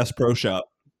underrated Bass Pro Shop.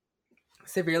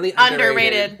 Severely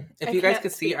Underrated. underrated. If I you guys can't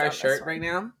could see speak our on this shirt one. right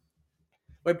now,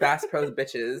 we're Bass Pros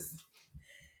bitches.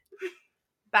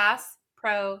 Bass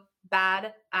Pro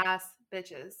Bad Ass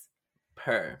Bitches.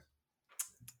 Per.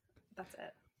 That's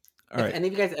it. All If right, any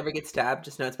of you guys ever get stabbed,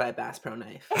 just know it's by a Bass Pro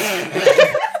knife.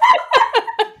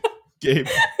 Gabe,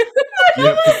 you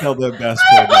have to tell the Bass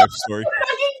Pro knife story.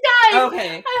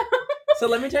 Okay. So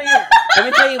let me tell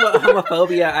you what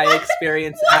homophobia I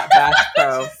experienced at Bass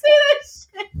Pro.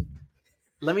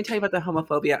 Let me tell you about the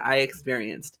homophobia I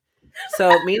experienced.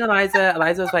 So me and Eliza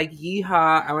was like,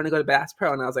 yeehaw, I want to go to Bass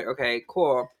Pro. And I was like, okay,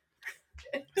 cool.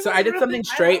 So I did something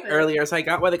straight earlier. So I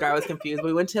got why the guy was confused.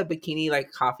 We went to a bikini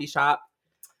like coffee shop.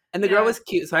 And the girl Yeah. was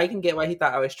cute. So I can get why he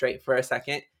thought I was straight for a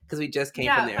second. Because we just came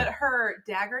from Yeah, there. but her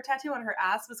dagger tattoo on her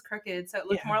ass was crooked, so it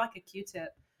looked Yeah. more like a Q-tip.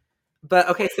 But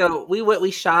okay, so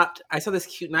we shopped. I saw this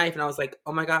cute knife, and I was like,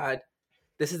 "Oh my god,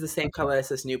 this is the same color as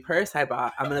this new purse I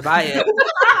bought. I'm gonna buy it."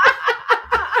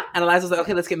 And Eliza was like,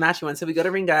 "Okay, let's get matching ones." So we go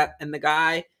to Ring Up, and the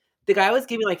guy was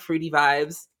giving like fruity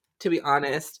vibes, to be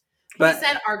honest. But he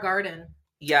said our garden.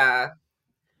 yeah,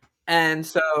 and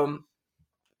so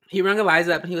he rung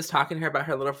Eliza up, and he was talking to her about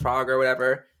her little frog or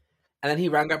whatever. And then he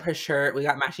rung up her shirt. We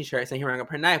got matching shirts, and he rung up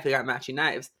her knife. We got matching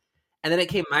knives. And then it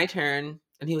came my turn,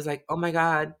 and he was like, "Oh my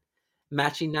god,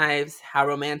 matching knives, how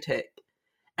romantic."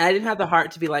 And I didn't have the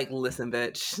heart to be like, "Listen,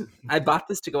 bitch, I bought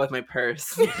this to go with my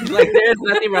purse. Like, there's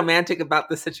nothing romantic about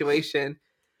the situation."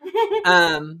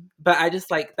 But I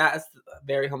just like, that's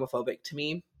very homophobic to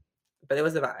me. But it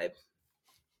was a vibe.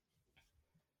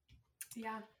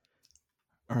 Yeah.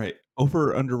 All right.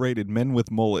 Over or underrated men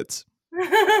with mullets?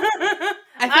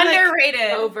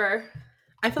 Underrated. Over.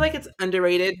 I feel like it's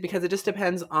underrated because it just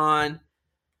depends on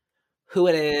who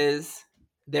it is,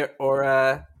 their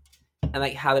aura, and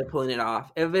like how they're pulling it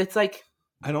off. If it's like,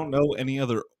 I don't know any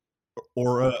other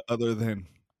aura other than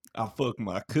I fuck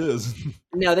my cousin.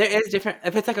 no, there is different.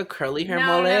 If it's like a curly hair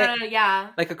mullet, No, yeah.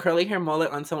 like a curly hair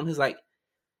mullet on someone who's like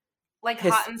Like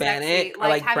hot and sexy. Hispanic or,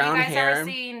 like, have brown you guys hair. ever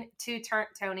seen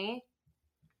Tony?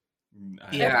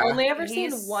 Yeah. I've only ever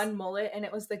He's- seen one mullet, and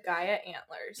it was the guy at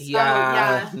Antlers.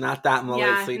 yeah, yeah. not that mullet,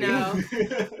 Yeah, sweetie. no.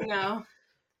 No.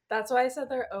 That's why I said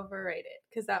they're overrated,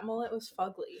 because that mullet was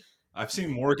fugly. I've seen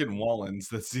Morgan Wallens.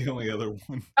 That's the only other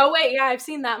one. Oh wait, yeah, I've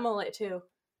seen that mullet too.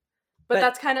 But But-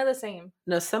 that's kind of the same.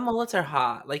 No, some mullets are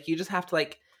hot. Like, you just have to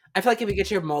like. I feel like if you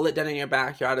get your mullet done in your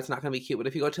backyard, it's not gonna be cute. But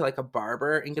if you go to like a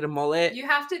barber and get a mullet, You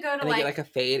have to go to and they get like a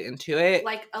fade into it.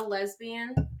 like a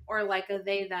lesbian or like a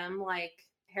they them like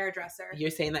hairdresser. You're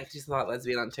saying that because you saw that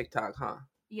lesbian on TikTok, huh?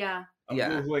 Yeah. I'm Yeah,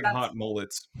 Googling that's- hot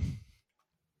mullets.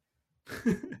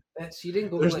 She didn't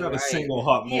Google There's it not a right. single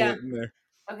hot mullet Yeah. in there.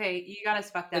 Okay, you gotta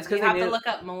fuck It's that. 'cause You they have to knew- look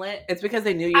up mullet. It's because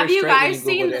they knew you were Have you straight when guys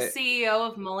seen Googled the it.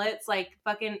 CEO of mullets? Like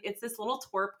fucking, it's this little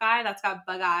twerp guy that's got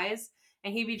bug eyes,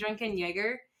 and he be drinking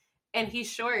Jaeger, and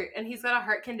he's short, and he's got a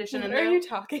heart condition. What And are they're- you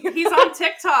talking about? he's on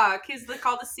TikTok. He's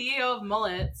called the CEO of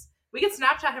mullets. We can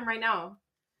Snapchat him right now.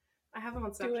 I have him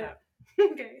on Do Snapchat. it.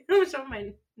 Okay, I'm gonna show him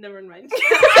mine. Never mind.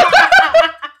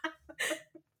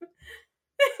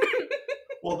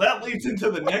 Well, that leads into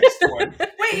the next one. Wait,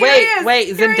 here he Wait, is. wait!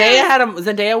 Here he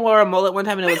Zendaya wore a mullet one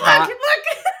time and it Wait, was look, hot. look.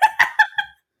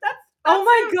 That's Oh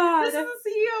my him. God. This is the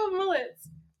CEO of mullets.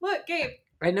 Look, Gabe.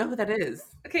 I know who that is.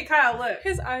 Okay, Kyle, look.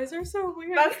 His eyes are so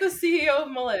weird. That's the CEO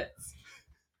of mullets.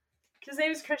 His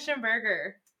name is Christian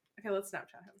Berger. Okay, let's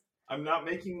Snapchat him. I'm not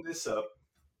making this up.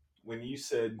 When you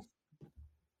said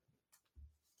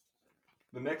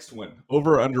the next one,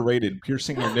 over or underrated,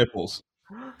 piercing your nipples.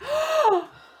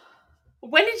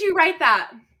 When did you write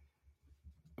that?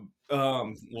 A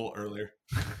little earlier.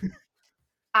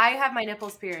 I have my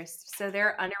nipples pierced, so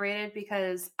they're underrated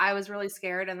because I was really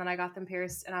scared, and then I got them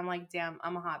pierced, and I'm like, damn,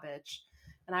 I'm a hot bitch.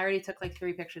 And I already took like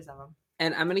 3 pictures of them.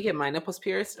 And I'm gonna get my nipples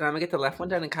pierced, and I'm gonna get the left one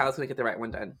done, and Kyle's gonna get the right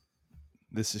one done.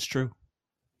 This is true.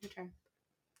 Your turn.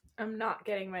 I'm not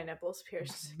getting my nipples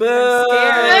pierced. Boo! I'm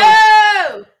scared.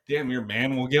 No! Damn, your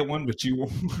man will get one, but you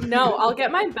won't. No, I'll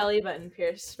get my belly button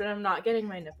pierced, but I'm not getting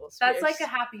my nipples That's pierced. like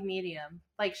a happy medium.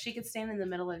 Like she could stand in the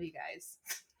middle of you guys.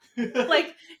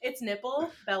 Like it's nipple,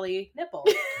 belly, nipple.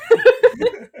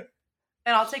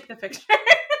 And I'll take the picture.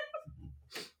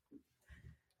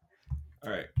 All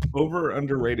right. Over or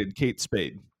underrated, Kate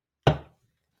Spade.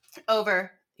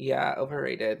 Over. Yeah,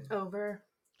 overrated. over.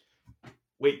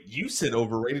 Wait, you said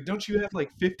overrated. Don't you have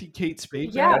like 50 Kate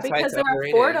Spade? Yeah, That's why because it's they're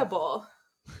overrated. affordable.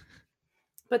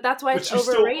 But that's why But it's you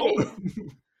still overrated. own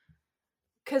them.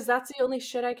 Because that's the only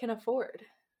shit I can afford.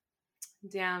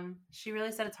 Damn. She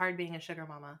really said it's hard being a sugar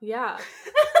mama. Yeah.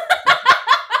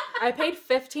 I paid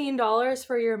 $15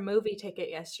 for your movie ticket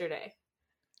yesterday.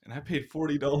 And I paid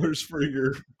 $40 for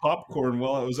your popcorn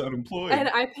while I was unemployed. And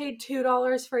I paid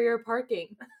 $2 for your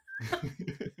parking.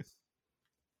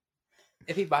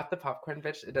 If you bought the popcorn,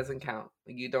 bitch, it doesn't count.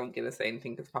 Like, you don't get to say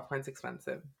anything because popcorn's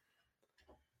expensive.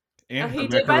 And He her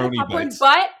did buy the macaroni popcorn, bites.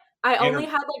 but I And only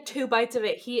her- had like 2 bites of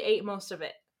it. He ate most of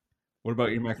it. What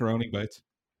about your macaroni bites?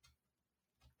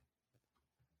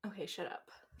 Okay, shut up.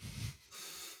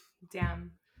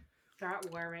 Damn. They're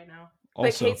at war right now.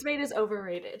 Also, But Kate Spade is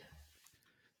overrated.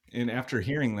 and after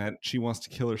hearing that, she wants to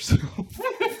kill herself.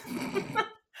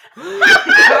 You're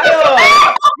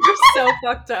so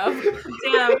fucked up.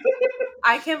 Damn.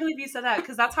 I can't believe you said that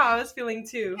because that's how I was feeling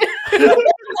too.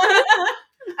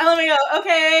 And let me go,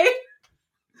 okay.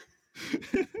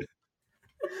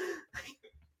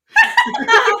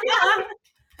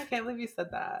 I can't believe you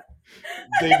said that.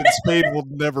 David Spade will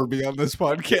never be on this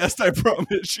podcast, I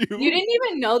promise you. You didn't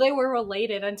even know they were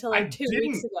related until like 2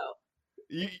 weeks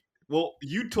ago.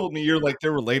 You told me you're like,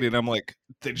 they're related. I'm like,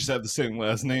 they just have the same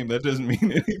last name. That doesn't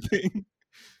mean anything.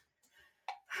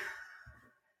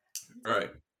 All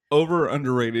right. Over or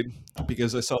underrated,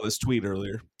 because I saw this tweet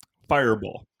earlier.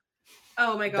 Fireball.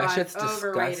 Oh my god, That shit's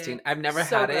overrated. disgusting. I've never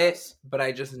So had gross. it, but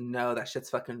I just know that shit's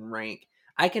fucking rank.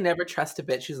 I can never trust a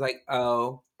bitch who's like,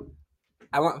 oh,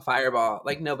 I want Fireball.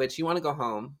 Like, no, bitch, you want to go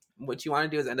home. What you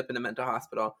want to do is end up in a mental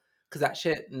hospital. Because that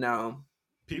shit, no.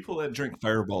 People that drink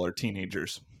Fireball are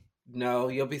teenagers. No,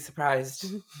 you'll be surprised.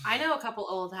 I know a couple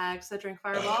old hags that drink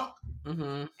Fireball,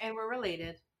 Mm-hmm. and we're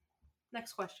related.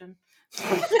 Next question.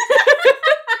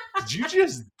 Did you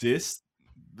just diss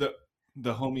the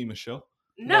homie Michelle?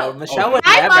 No, Michelle would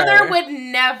my never. mother would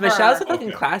never Michelle's a fucking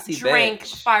Okay. classy drink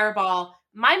bitch. Fireball.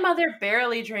 My mother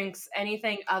barely drinks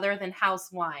anything other than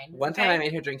house wine. One time I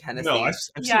made her drink Hennessy. No, I've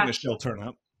Yeah. seen Michelle turn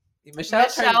up.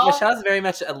 Michelle's very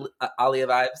much Alia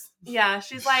vibes. Yeah,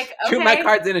 she's like, Two okay. of my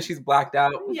cards in and she's blacked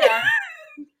out. Yeah.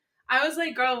 I was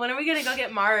like, girl, when are we gonna go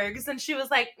get Margs? And she was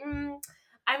like,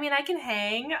 I mean, I can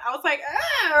hang. I was like,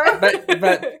 ah.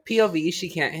 But POV, she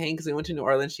can't hang because we went to New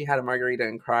Orleans. She had a margarita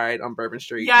and cried on Bourbon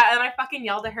Street. Yeah, and I fucking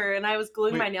yelled at her, and I was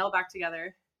gluing Wait. my nail back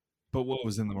together. But what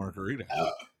was in the margarita?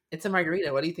 It's a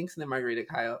margarita. What do you think's in the margarita,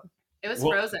 Kyle? It was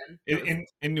Well, frozen.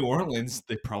 In New Orleans,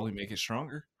 they probably make it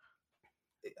stronger.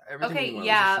 Everything Okay, in New Orleans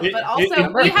yeah, is so- but also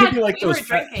it we could be like we were those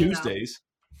Fat drinking, though. Tuesdays.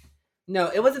 No,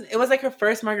 it wasn't. It was like her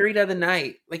first margarita of the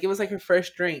night. Like, it was like her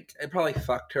first drink. It probably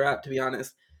fucked her up, to be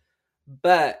honest.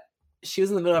 But she was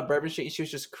in the middle of Bourbon Street and she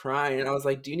was just crying. And I was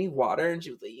like, do you need water? And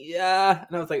she was like, yeah.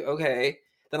 And I was like, okay.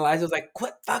 Then Eliza was like,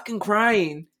 quit fucking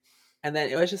crying. And then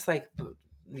it was just like,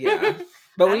 yeah.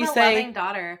 But when I'm you a say, loving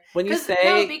daughter.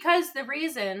 Because the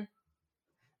reason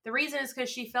is because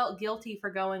she felt guilty for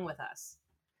going with us,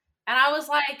 and I was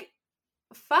like,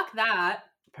 "Fuck that!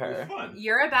 her.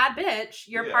 You're a bad bitch.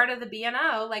 You're Yeah. part of the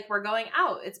BNO. Like, we're going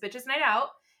out. It's bitches' night out,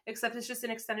 except it's just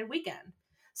an extended weekend.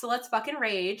 So let's fucking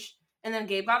rage." And then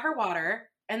Gabe got her water,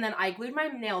 and then I glued my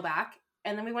nail back,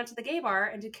 and then we went to the gay bar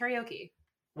and did karaoke.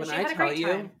 And When she I had a tell great you,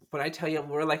 time.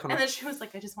 we're like on And a then she was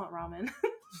like, "I just want ramen."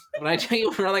 when I tell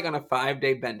you we're like on a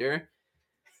 5-day bender,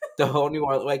 the whole New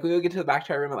Orleans, like we would get to the back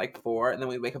to our room at like 4, and then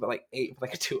we wake up at like 8 for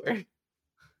like a tour,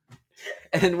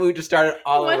 and then we would just start it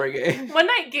all over again. One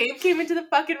night, Gabe came into the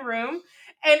fucking room,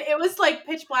 and it was like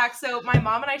pitch black. So my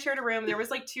mom and I shared a room. There was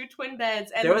like 2 twin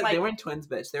beds, and They weren't twins,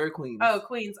 bitch. They were queens. oh,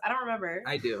 queens. I don't remember.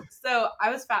 I do. So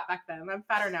I was fat back then. I'm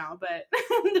fatter now, but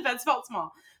the beds felt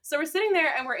small. So we're sitting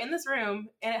there, and we're in this room,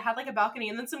 and it had like a balcony,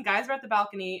 and then some guys were at the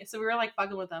balcony. So we were like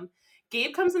fucking with them.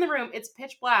 Gabe comes in the room. It's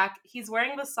pitch black. He's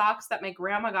wearing the socks that my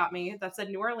grandma got me that said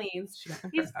New Orleans. She got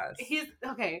them He's for us.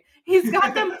 He's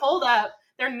got them pulled up.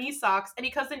 They're knee socks, and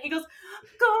he comes in. He goes,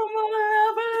 "Come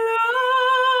on,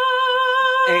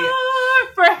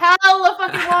 for hella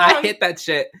fucking long." I hit that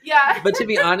shit. Yeah, But to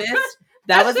be honest,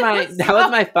 that was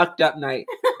my fucked up night.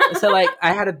 So like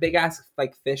I had a big ass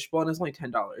like fishbowl and it was only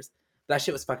 $10. That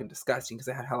shit was fucking disgusting because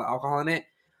it had hella alcohol in it.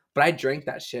 But I drank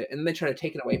that shit and then they tried to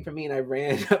take it away from me and I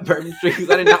ran up Bourbon Street because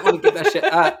I did not want to give that shit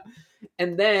up.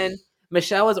 And then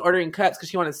Michelle was ordering cups because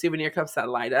she wanted souvenir cups that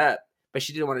light up, but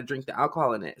she didn't want to drink the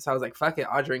alcohol in it. So I was like, fuck it,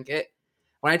 I'll drink it.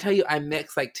 When I tell you I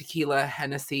mixed like tequila,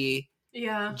 Hennessy,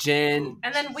 yeah. gin,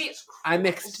 And then I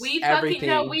mixed we everything.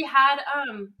 fucking we had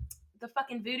the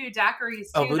fucking voodoo daiquiris too.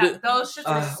 Oh, voodoo- Those shits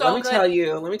were so let me good. tell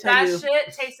you. That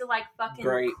shit tasted like fucking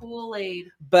Great. Kool-Aid.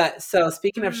 But so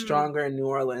speaking of Mm. stronger in New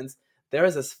Orleans, there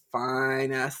was this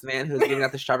fine ass man who was giving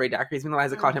out the strawberry daiquiris. Me and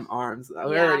Eliza called him Arms. We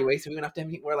were Yeah. already wasted. We went up to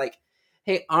him. We're like,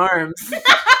 "Hey, Arms,"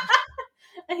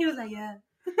 And he was like, "Yeah."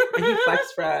 and he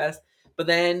flexed for us. But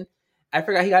then I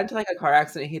forgot he got into like a car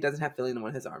accident. He doesn't have feeling in one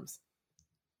of his arms.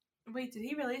 Wait, did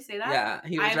he really say that? Yeah,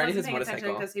 he was I riding wasn't his paying attention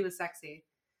motorcycle. because he was sexy.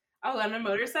 Oh, on a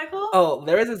motorcycle? Oh,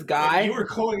 there was this guy. You were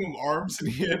calling him arms and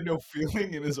he had no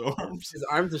feeling in his arms. His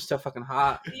arms are so fucking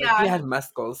hot. Like, Yeah. he had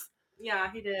muscles.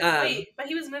 Yeah, he did. Um, Wait, but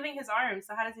he was moving his arms,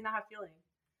 so how does he not have feeling?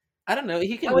 I don't know.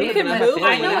 He can Oh, move. he and can not have move.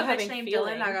 feeling. I know a without bitch having named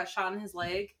feeling. Dylan that got shot in his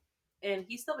leg, and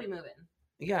he still be moving.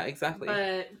 Yeah, exactly.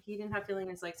 But he didn't have feeling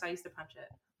in his leg, so I used to punch it.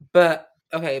 But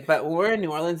okay, but when we're in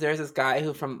New Orleans, there's this guy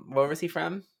who from where was he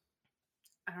from?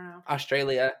 I don't know.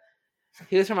 Australia.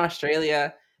 He was from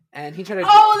Australia, and he tried to.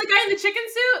 Oh, the guy in the chicken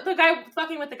suit? The guy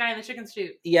fucking with the guy in the chicken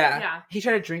suit. Yeah. Yeah. He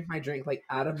tried to drink my drink like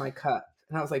out of my cup.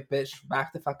 And I was like, bitch,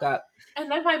 back the fuck up.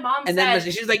 And then my mom And said...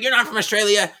 then she was like, you're not from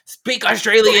Australia. Speak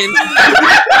Australian.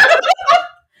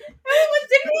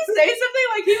 Didn't he say something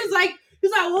like he was like,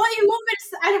 what do you want me to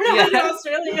say? I don't know how to do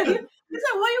Australian. He's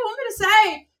like, what do you want me to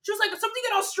say? She was like, something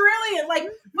in Australian, like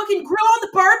fucking grill on the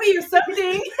Barbie or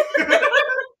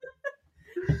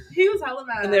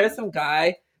And there was some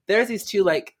guy. There's these two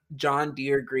like John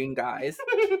Deere green guys,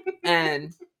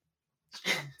 and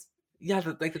yeah,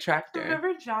 like the tractor.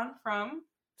 Remember John from?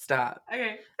 Stop.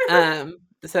 Okay.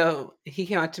 So he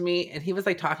came up to me and he was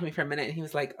like talking to me for a minute, and he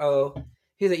was like,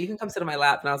 you can come sit on my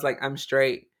lap, and I was like, I'm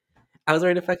straight. I was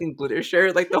wearing a fucking glitter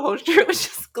shirt, like the whole shirt was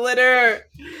just glitter.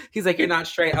 He's like, you're not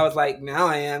straight. I was like, now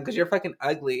I am, because you're fucking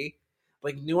ugly.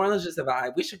 Like, New Orleans is just a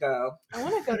vibe. We should go. I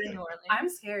want to go to New Orleans. I'm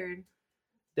scared.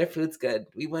 Their food's good.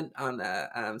 We went on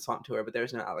a swamp tour, but there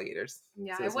was no alligators.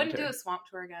 Yeah, So I it's wouldn't do winter. a swamp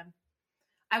tour again.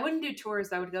 I wouldn't do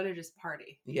tours. I would go to just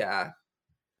party. Yeah.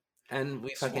 And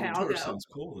we fucking... Yeah, I'll Tour go. sounds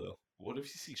cool, though. What if you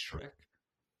see Shrek?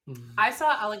 Mhm. I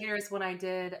saw alligators when I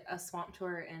did a swamp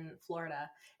tour in Florida,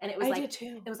 and it was I like did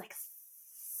too. it was like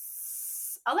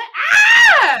I was like,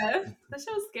 ah! That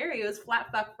shit was scary. It was Flat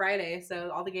Fuck Friday,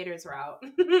 so all the gators were out.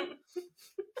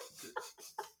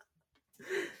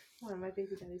 Oh, my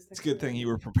baby daddy's It's a good thing you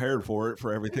were prepared for it,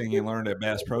 for everything you learned at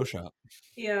Bass Pro Shop.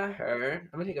 Yeah. Her.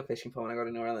 I'm gonna take a fishing pole when I go to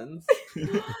New Orleans.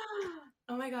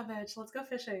 Oh my god, bitch. Let's go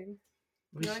fishing.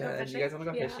 We You wanna go should. You fishing? guys want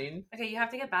to go Yeah. fishing? Okay, you have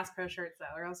to get Bass Pro shirts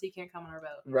though, or else you can't come on our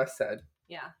boat. Russ said.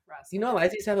 Yeah, Russ. You know,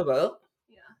 Eliza used to have a boat,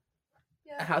 Yeah.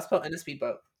 a Yeah. houseboat, and a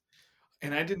speedboat.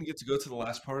 And I didn't get to go to the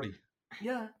last party.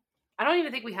 Yeah. I don't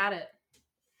even think we had it.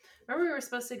 Remember we were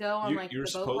supposed to go on You- like you were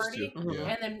the boat supposed party? to, Mhm. yeah.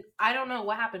 And then I don't know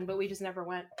what happened, but we just never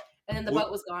went. And then the What-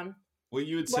 boat was gone. Well,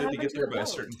 you had What said to happened get to there the by a boat?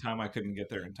 certain time. I couldn't get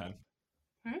there in time.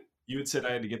 Hmm? You had said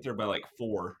I had to get there by like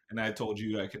 4, and I told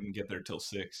you I couldn't get there till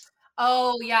 6.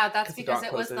 Oh yeah, that's 'Cause the because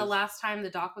dock it was the closes. last time the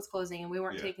dock was closing and we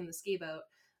weren't Yeah. taking the ski boat.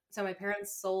 So my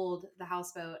parents sold the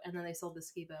houseboat and then they sold the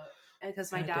ski boat.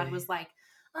 Because my dad Okay. was like,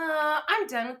 I'm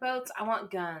done with boats. I want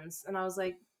guns. And I was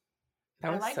like, That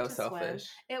I was like so to swim. selfish.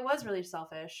 It was really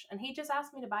selfish. And he just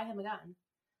asked me to buy him a gun.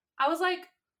 I was like,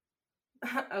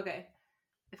 okay,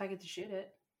 if I get to shoot it.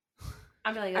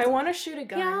 I'd be like, I want to shoot a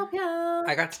gun. Pew, pew.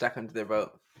 I got stuck under their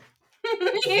boat.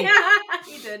 Yeah,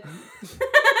 you did.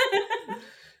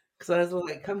 Because I was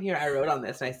like, come here, I rode on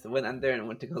this. And I went under and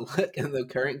went to go look, and the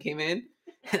current came in.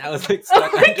 And I was like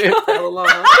stuck my under it God. for so long.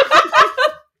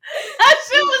 That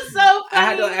shit was so I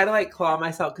had funny. to like claw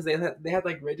myself because they had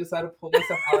like ridges, so I had to pull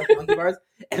myself out like monkey bars.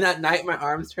 And that night, my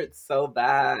arms hurt so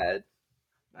bad.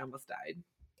 I almost died.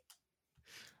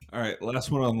 All right, last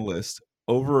one on the list.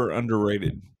 Over or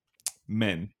underrated?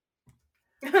 Men.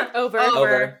 Over.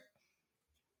 Over.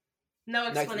 No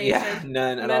Next- explanation. yeah,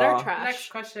 none at Men all. are trash. Next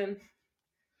question.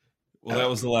 Well, that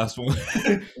was the last one.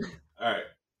 All right,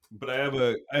 but I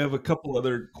have a couple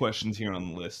other questions here on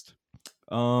the list.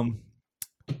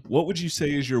 What would you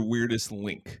say is your weirdest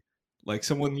link? Like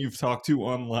someone you've talked to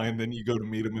online, then you go to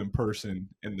meet them in person,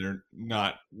 and they're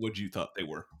not what you thought they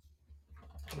were.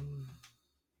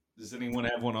 Does anyone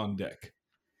have one on deck?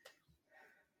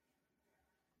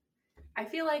 I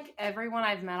feel like everyone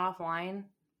I've met offline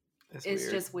It's is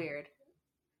weird. just weird.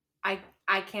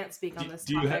 I can't speak on this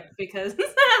Do you topic because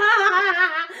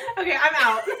okay, I'm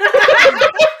out.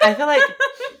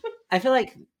 I feel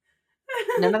like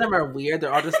none of them are weird.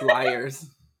 They're all just liars.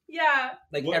 Yeah.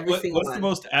 Like every single What's one. the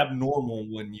most abnormal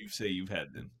one you say you've had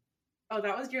then? Oh,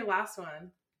 that was your last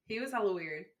one. He was hella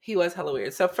weird. He was hella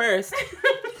weird. So first,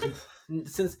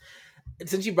 since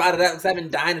you brought it up, because I've been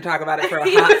dying to talk about it for a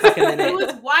hot fucking He minute.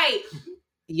 was white.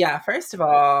 Yeah, first of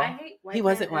all, I hate white. he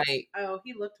wasn't men. white. Oh,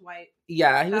 he looked white.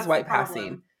 Yeah, he That's was the white problem.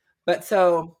 passing. But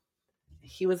so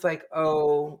he was like,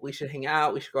 "Oh, we should hang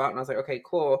out. We should go out." And I was like, "Okay,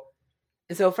 cool."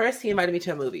 And so first, he invited me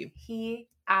to a movie. He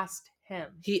asked him.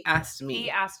 He asked me. He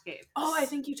asked Gabe. Oh, I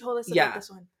think you told us about Yeah.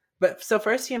 this one. But so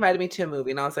first, he invited me to a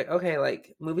movie, and I was like, "Okay,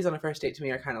 like movies on a first date to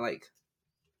me are kind of like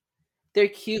they're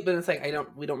cute, but it's like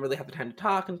we don't really have the time to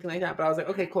talk and things like that." But I was like,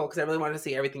 "Okay, cool," because I really wanted to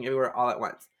see everything everywhere all at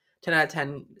once. 10 out of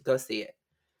 10, go see it.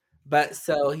 But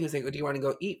so he was like, "Do you want to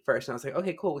go eat first?" And I was like,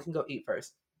 "Okay, cool, we can go eat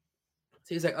first." So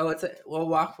he was like, "Oh,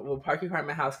 we'll park your car at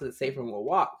my house because it's safer and we'll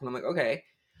walk." And I'm like, "Okay."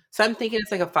 So I'm thinking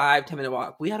it's like a 5-10 minute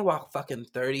walk. We had to walk fucking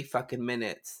 30 fucking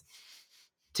minutes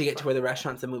to get to where the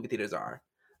restaurants and movie theaters are.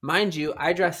 Mind you,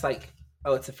 I dressed like,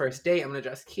 oh, it's a first date. I'm gonna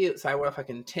dress cute. So I wore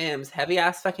fucking Timbs, heavy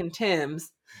ass fucking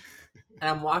Timbs, and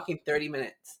I'm walking 30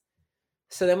 minutes.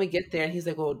 So then we get there, and he's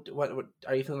like, "Well, what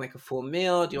are you feeling like a full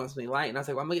meal? Do you want something light?" And I was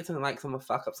like, "Well, I'm gonna get something light because I'm gonna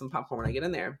fuck up some popcorn when I get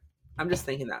in there." I'm just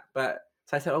thinking that. But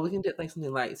so I said, "Oh, we can get like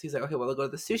something light." So he's like, "Okay, well, we'll go to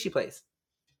the sushi place."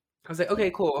 I was like,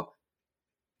 "Okay, cool."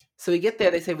 So we get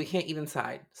there, they say we can't eat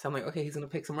inside. So I'm like, "Okay, he's gonna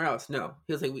pick somewhere else." No,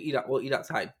 he was like, "We'll eat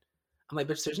outside." I'm like,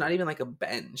 "Bitch, there's not even like a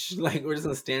bench. Like we're just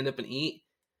gonna stand up and eat."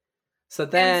 So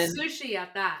then and sushi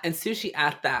at that. and sushi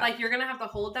at that. Like you're gonna have to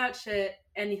hold that shit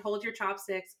and you hold your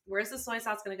chopsticks. Where's the soy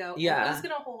sauce gonna go? Yeah. Who's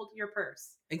gonna hold your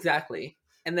purse? Exactly.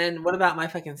 And then what about my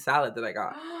fucking salad that I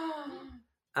got?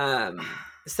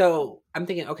 So I'm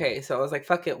thinking, okay, so I was like,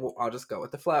 fuck it, well, I'll just go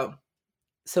with the flow.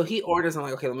 So he orders, I'm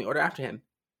like, okay, let me order after him.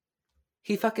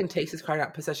 He fucking takes his card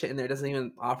out, puts that shit in there, doesn't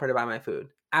even offer to buy my food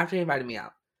after he invited me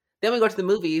out. Then we go to the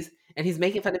movies, and he's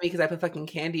making fun of me because I put fucking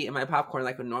candy in my popcorn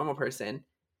like a normal person.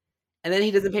 And then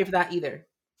he doesn't pay for that either.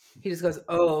 He just goes,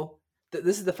 oh,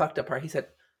 this is the fucked up part. He said,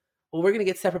 well, we're going to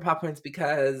get separate popcorns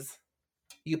because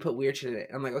you put weird shit in it.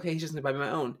 I'm like, okay, he's just going to buy me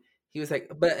my own. He was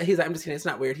like, I'm just kidding. It's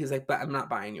not weird. He was like, but I'm not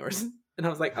buying yours. And I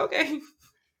was like, okay.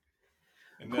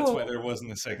 And that's why there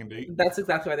wasn't a second date? That's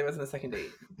exactly why there wasn't a second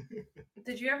date.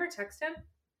 Did you ever text him?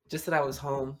 Just that I was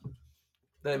home.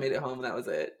 That I made it home and that was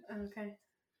it. Okay.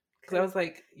 Because I was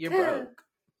like, you're broke.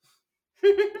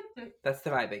 That's the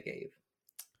vibe they gave.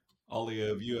 Ollie,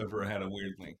 have you ever had a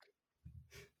weird link?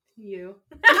 You.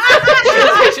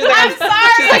 She's like, I'm sorry.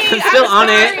 She's like, I'm still on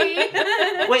it.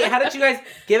 it. Wait, how did you guys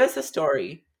give us a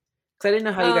story? Because I didn't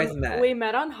know how you guys met. We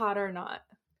met on Hot or Not.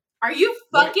 Are you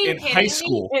fucking in kidding high me?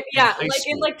 school? Yeah, In high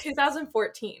in school.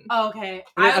 2014. Oh, okay. Yeah,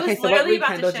 I was okay, so what literally about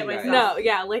to rekindled shit you guys? myself. No,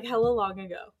 yeah, like hella long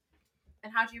ago.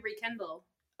 And how'd you rekindle?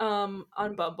 On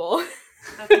Bumble.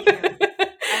 Okay,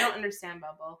 I don't understand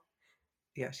Bumble.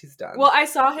 Yeah, she's done. Well, I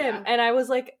saw him Yeah. and I was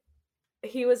like,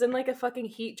 he was in like a fucking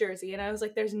Heat jersey, and I was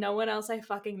like, there's no one else I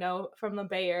fucking know from the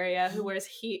Bay Area who wears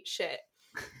Heat shit.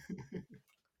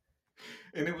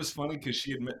 And it was funny because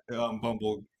she had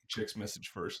Bumble chicks message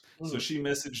first. So she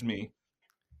messaged me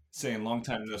saying, long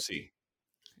time no see.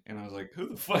 And I was like, who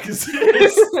the fuck is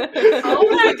this? Oh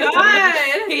my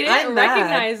god! He I'm didn't mad.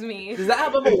 recognize me. Is that how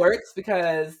Bumble works?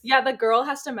 Because Yeah, the girl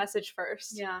has to message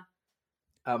first. Yeah.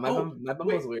 my Bumble's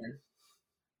wait. weird.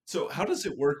 So how does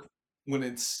it work when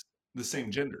it's the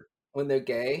same gender? When they're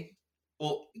gay.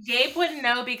 Well, Gabe wouldn't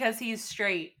know because he's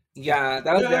straight. Yeah,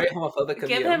 that was very homophobic of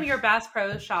Give you. him your Bass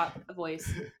Pro Shop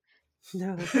voice.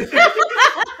 No.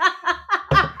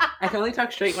 I can only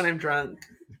talk straight when I'm drunk.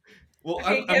 well,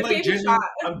 Okay, I'm give like Gabe a shot.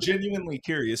 I'm genuinely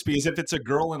curious because if it's a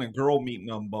girl and a girl meeting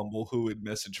on Bumble, who would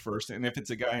message first? And if it's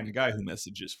a guy and a guy, who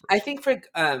messages first? I think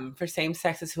for same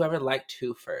sex is whoever liked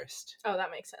who first. Oh,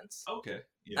 that makes sense. Okay.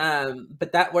 Yeah.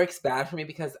 But that works bad for me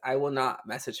because I will not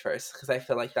message first because I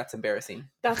feel like that's embarrassing.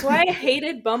 That's why I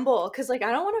hated Bumble, because like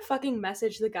I don't want to fucking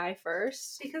message the guy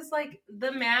first. Because like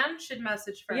the man should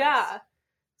message first. Yeah.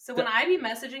 So when I be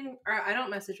messaging, or I don't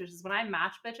message bitches, when I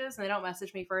match bitches and they don't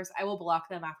message me first, I will block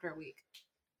them after a week.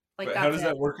 Like But that's how does it.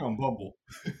 that work on Bumble?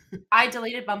 I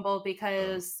deleted Bumble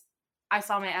because I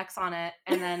saw my ex on it,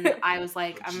 and then I was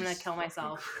like, I'm gonna kill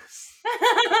myself.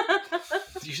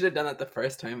 You should have done that the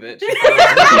first time, bitch.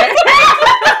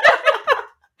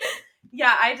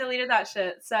 Yeah, I deleted that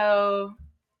shit. So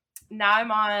now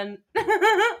I'm on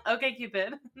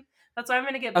OkCupid. That's why I'm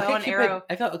gonna get bow and arrow.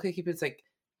 I felt OkCupid's like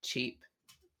cheap.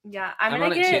 Yeah, I'm I'm on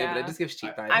gonna it too, get. but it just gives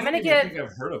cheap vibes. I'm gonna I get- think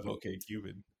I've heard of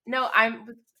OkCupid. No, I'm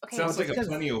okay. Sounds so like a because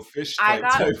Plenty of Fish I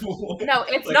type got- one. No,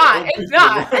 it's Like not. old It's people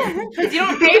not. one. Because you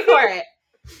don't pay for it.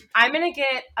 I'm gonna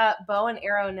get bow and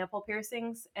arrow nipple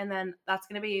piercings, and then that's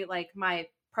gonna be like my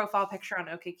profile picture on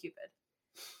OkCupid.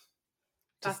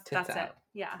 Just That's tits it. out.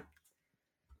 Yeah.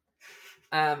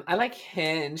 I like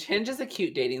Hinge. Hinge is a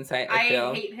cute dating site. I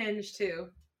feel. hate Hinge too.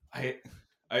 I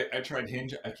tried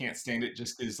Hinge. I can't stand it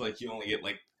just because like you only get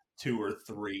like 2 or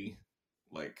 3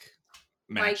 like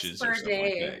matches per or something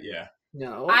day. like that. Yeah.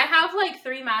 No. I have like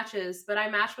 3 matches, but I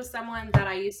matched with someone that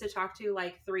I used to talk to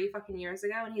like 3 fucking years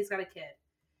ago, and he's got a kid.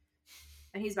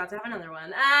 And he's about to have another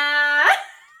one.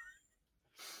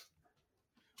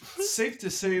 It's safe to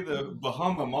say the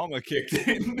Bahama Mama kicked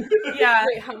in. Yeah.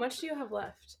 Wait, how much do you have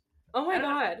left? Oh my I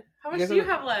don't- god. How much You guys do you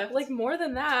wanna- have left? Like more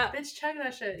than that. bitch, chug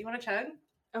that shit. You want to chug?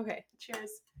 Okay. Cheers.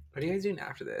 What are you guys doing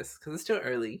after this? Because it's still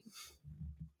early.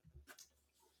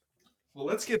 Well,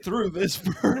 let's get through this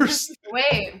first.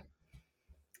 Wait.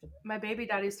 My baby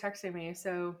daddy's texting me,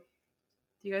 so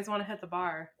do you guys want to hit the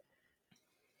bar?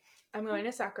 I'm going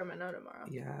to Sacramento tomorrow.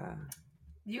 Yeah.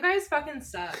 You guys fucking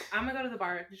suck. I'm gonna go to the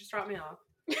bar. Just drop me off.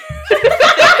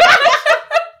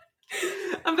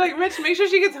 I'm like, Rich, make sure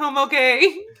she gets home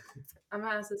okay. I'm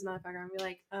gonna ask this motherfucker. I'm gonna be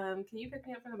like, can you pick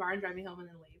me up from the bar and drive me home and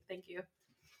then leave? Thank you.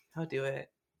 I'll do it.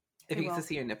 If I you get to will.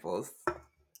 see your nipples.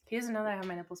 He doesn't know that I have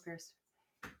my nipples pierced.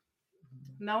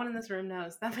 No one in this room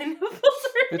knows that my nipples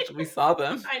are Which we saw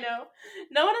them. I know.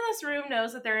 No one in this room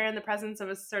knows that they're in the presence of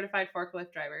a certified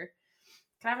forklift driver.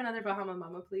 Can I have another Bahama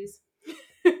Mama, please?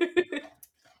 I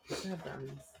have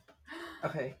brownies.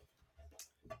 Okay.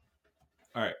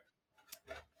 All right.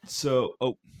 So,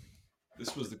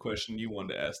 this was the question you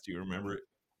wanted to ask. Do you remember it?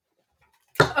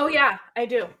 Oh yeah, I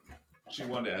do. She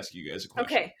wanted to ask you guys a question.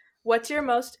 Okay. What's your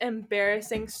most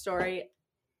embarrassing story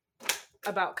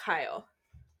about Kyle?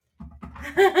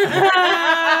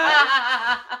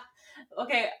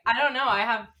 Okay, I don't know.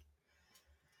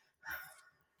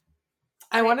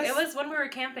 I want to. It was when we were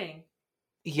camping.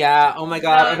 Yeah. Oh my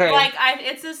god. So, Okay. like,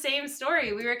 it's the same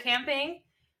story. We were camping,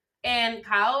 and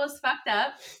Kyle was fucked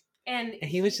up, and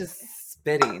he was just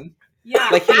spitting. Yeah,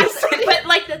 like he was but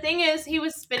like the thing is, he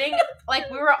was spitting. Like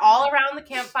we were all around the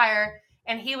campfire,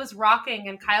 and he was rocking,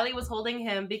 and Kylie was holding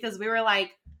him because we were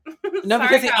like, no,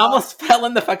 because he almost fell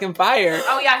in the fucking fire.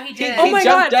 Oh yeah, he did. He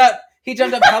jumped up. He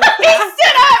jumped up. Hella he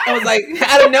stood up. It was like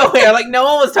out of nowhere. Like no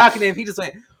one was talking to him. He just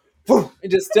went, whoosh,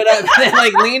 and just stood up and then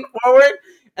like leaned forward.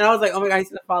 And I was like, oh my god, he's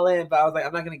gonna fall in. But I was like,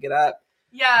 I'm not gonna get up.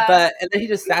 Yeah. And then he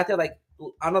just sat there like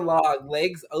on a log,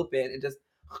 legs open, and just.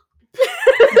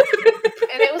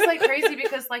 And it was like crazy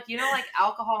because like like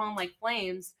alcohol and like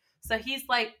flames. So he's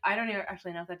like, I don't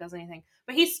actually know if that does anything,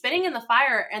 but he's spitting in the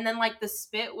fire, and then like the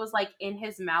spit was like in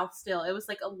his mouth still. It was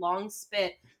like a long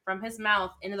spit from his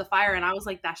mouth into the fire, and I was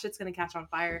like, that shit's gonna catch on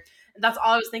fire. And that's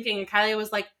all I was thinking. And Kylie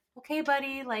was like, okay,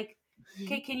 buddy, like,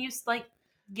 okay, can you like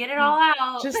get it all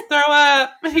out? Just throw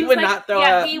up. He would not throw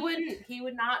up. Yeah, he wouldn't. He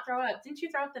would not throw up. Didn't you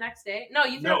throw up the next day? No,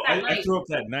 you threw up that night. I threw up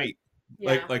that night.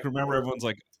 Yeah. Like remember everyone's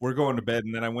like, we're going to bed,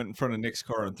 and then I went in front of Nick's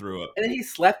car and threw up. And then he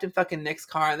slept in fucking Nick's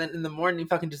car, and then in the morning he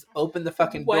fucking just opened the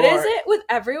fucking door. What is it with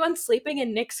everyone sleeping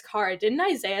in Nick's car? Didn't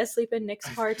Isaiah sleep in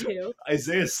Nick's car too?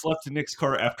 Isaiah slept in Nick's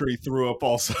car after he threw up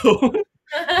also.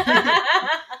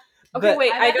 Okay,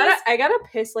 wait, I gotta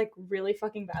piss like really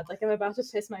fucking bad. Like I'm about to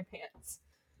piss my pants.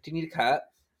 Do you need a cup?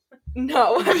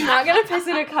 No, I'm not gonna piss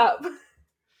in a cup.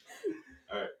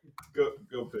 Alright,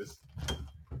 go piss.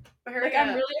 Like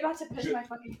I'm really about to piss my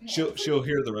fucking pants. She'll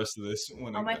hear the rest of this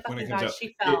when oh my it fucking comes gosh, out.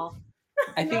 she fell.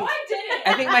 I think No, I didn't.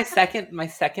 I think my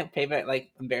second favorite like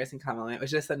embarrassing compliment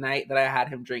was just the night that I had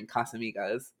him drink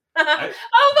Casamigos.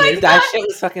 Oh my That god! shit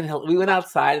was fucking hell. We went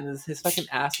outside and his fucking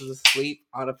ass was asleep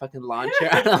on a fucking lawn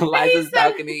chair on He Eliza's said-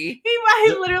 balcony.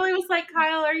 I literally was like,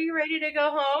 Kyle, are you ready to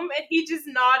go home? And he just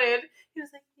nodded. He was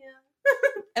like, yeah.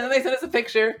 And then they sent us a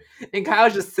picture, and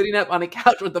Kyle's just sitting up on a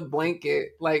couch with a blanket,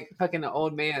 like fucking an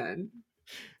old man.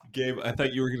 Gabe, I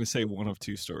thought you were going to say one of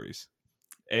two stories.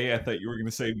 I thought you were going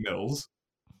to say Mills.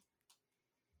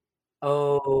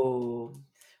 Oh.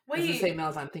 Is the Wait. same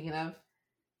Mills I'm thinking of?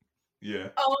 Yeah.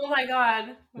 Oh my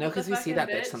god. No, What because the we see that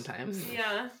fucking bitch sometimes.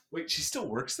 Yeah. Wait, she still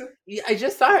works there? Yeah, I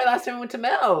just saw her last time we went to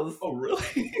Mel's. Oh,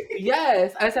 really?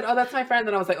 Yes. I said, oh, that's my friend.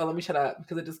 Then I was like, oh, let me shut up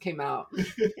because it just came out.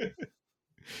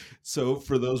 So,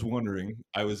 for those wondering,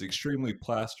 I was extremely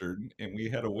plastered, and we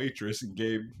had a waitress, and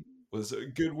Gabe was a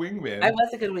good wingman. I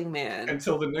was a good wingman.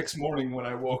 Until the next morning when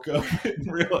I woke up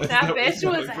and realized That that bitch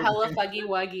was not a hella good fuggy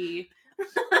wuggy.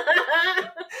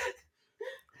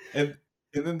 And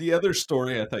then the other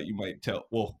story I thought you might tell,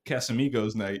 well,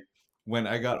 Casamigos night, when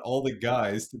I got all the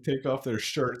guys to take off their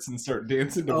shirts and start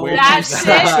dancing to Oh Waitress.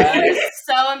 That my shit is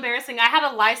so embarrassing. I had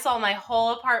a Lysol in my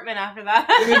whole apartment after that.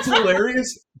 And it's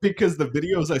hilarious because the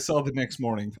videos I saw the next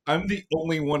morning, I'm the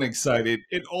only one excited,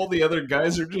 and all the other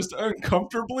guys are just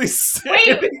uncomfortably sad. Wait,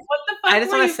 what the fuck? I just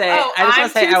were wanna you- say- oh, I just wanna I'm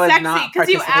say too I was sexy, not because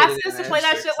you participating asked us in to it. play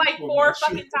that shit like 4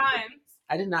 fucking times.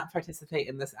 I did not participate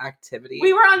in this activity.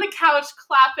 We were on the couch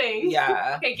clapping.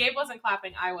 Yeah. Okay, Gabe wasn't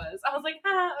clapping. I was. I was like,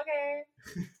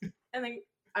 okay. And then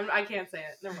I can't say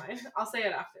it. Never mind. I'll say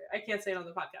it after. I can't say it on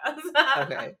the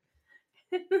podcast. Okay.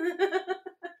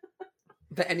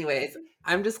 But anyways,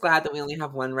 I'm just glad that we only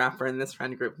have one rapper in this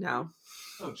friend group now.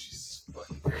 Oh, Jesus.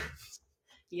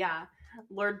 Yeah,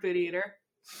 Lord Booty Eater.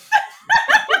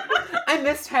 I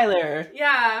miss Tyler.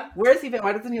 Yeah, Where's he been?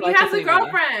 Why doesn't he he like has us a anymore?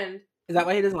 girlfriend. Is that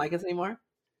why he doesn't like us anymore?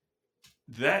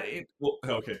 Well,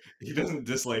 okay. He doesn't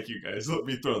dislike you guys. Let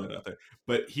me throw that out there.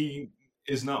 But he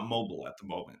is not mobile at the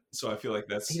moment. So I feel like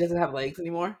that's He doesn't have legs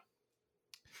anymore?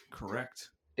 correct.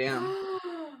 Damn.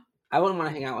 I wouldn't want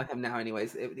to hang out with him now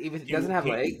anyways. Even if he doesn't have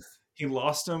legs. He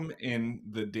lost him in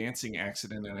the dancing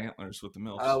accident at Antlers with the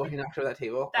MILFs. Oh, when he knocked over that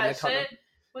table. And I That told him- shit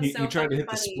was He so tried to hit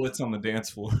fucking the funny. splits on the dance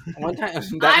floor. One time that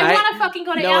I night, want to fucking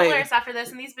go to No, wait. Antlers after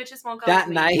this, and these bitches won't go. that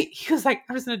with me. night, he was like,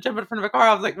 I'm just gonna jump in front of a car.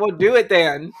 I was like, well, do it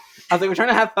then. I was like, we're trying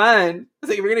to have fun. I was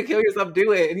like, if you're gonna kill yourself,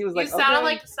 do it. And he was You like, sounded okay.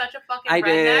 like such a fucking I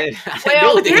redneck. did. I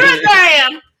Well, really here did. I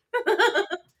am.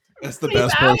 That's the He's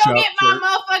best like, I'm part. gonna get my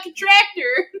motherfucking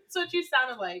tractor. That's what you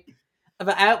sounded like.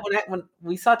 But when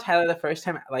we saw Tyler the first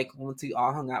time, like once we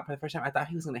all hung out for the first time, I thought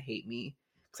he was gonna hate me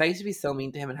because I used to be so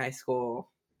mean to him in high school.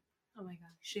 Oh my god,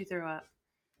 she threw up.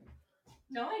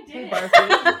 No, I Hey, didn't.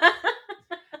 Barfi.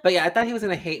 But yeah, I thought he was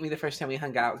gonna hate me the first time we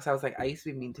hung out because I was like, I used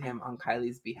to be mean to him on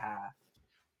Kylie's behalf.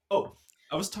 Oh,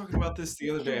 I was talking about this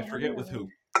the other day. I forget with who.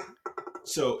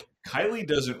 So Kylie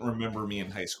doesn't remember me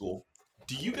in high school.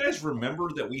 Do you guys remember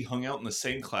that we hung out in the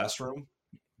same classroom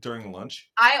during lunch.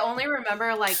 I only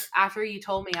remember, like, after you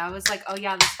told me, I was like, oh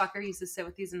yeah, this fucker used to sit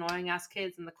with these annoying ass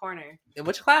kids in the corner. In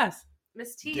which class?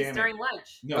 Miss T's Organic. during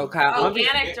lunch. No. Oh, Kyle.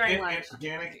 Organic during lunch.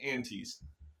 Organic and T's.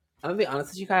 I'm gonna be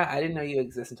honest with you, Kyle. I didn't know you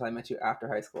exist until I met you after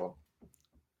high school.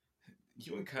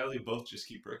 You and Kylie both just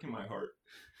keep breaking my heart.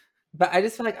 But I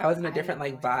just feel like I was in a I different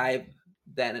didn't like know. vibe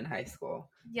than in high school.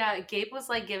 Yeah, Gabe was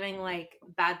like giving like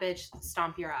bad bitch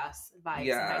stomp your ass vibes in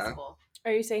Yeah. high school.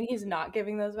 Are you saying he's not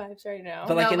giving those vibes right now?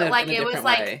 But, like, no, in but a- like in a it was different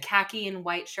like way. khaki and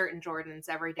white shirt and Jordans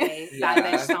every day. Yeah.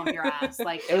 Bad bitch stomp your ass.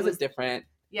 Like It was a different.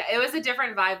 yeah, it was a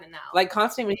different vibe than now. Like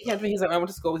Constantine, when he came to me, he's like, "I went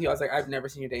to school with you." I was like, "I've never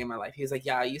seen you a day in my life." He was like,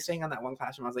 "Yeah, you staying on that one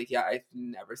classroom?" I was like, "Yeah, I've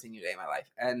never seen you a day in my life,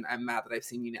 and I'm mad that I've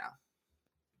seen you now."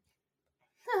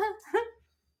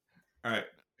 All right.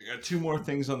 I got 2 more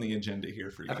things on the agenda here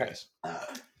for you Okay. guys.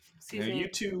 Excuse Now, me. you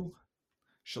two,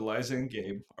 Shaliza and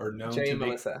Gabe, are known Jay to and make...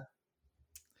 Melissa.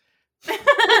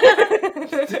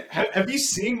 Have you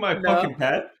seen my No. fucking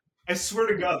pad? I swear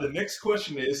to God, the next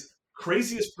question is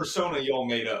craziest persona y'all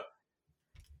made up.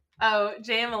 Oh,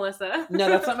 Jay and Melissa. No,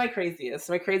 that's not my craziest.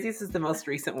 My craziest is the most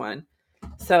recent one.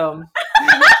 So Wait,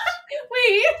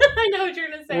 I know what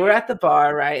you're gonna say. we're at the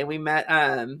bar, right? And we met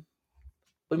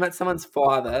someone's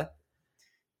father.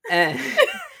 And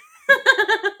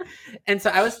and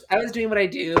so I was doing what I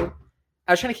do.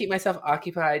 I was trying to keep myself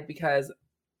occupied because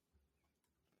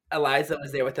Eliza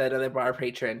was there with another bar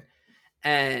patron.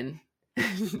 And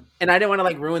and I didn't want to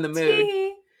like ruin the mood.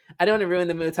 Tea. I didn't want to ruin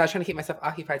the mood, so I was trying to keep myself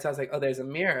occupied. So I was like, oh, there's a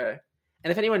mirror.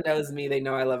 And if anyone knows me, they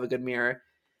know I love a good mirror.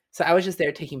 So I was just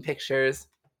there taking pictures.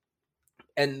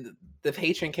 And the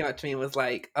patron came up to me and was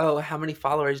like, oh, how many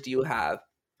followers do you have?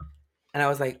 And I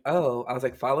was like,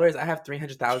 followers? I have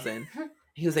 300,000.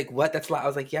 He was like, what? That's a lot. I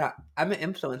was like, yeah, I'm an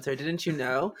influencer. Didn't you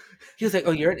know? He was like,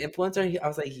 oh, you're an influencer? I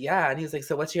was like, yeah. And he was like,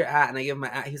 so what's your at? And I gave him my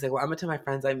at. He's like, well, I'm going to tell my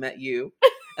friends I met you.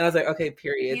 And I was like, okay,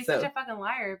 period. He's So such a fucking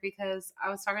liar because I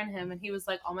was talking to him and he was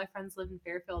like, all my friends live in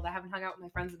Fairfield. I haven't hung out with my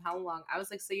friends in how long? I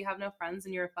was like, so you have no friends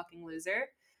and you're a fucking loser?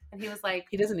 And he was like,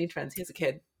 he doesn't need friends. He has a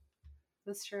kid.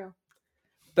 that's true.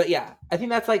 But yeah, I think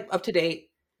that's like up to date.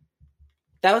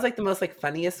 That was like the most like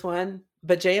funniest one.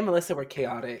 But Jay and Melissa were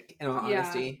chaotic, in all Yeah.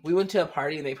 honesty. We went to a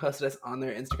party and they posted us on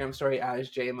their Instagram story as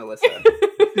Jay and Melissa.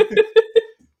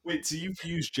 Wait, so you've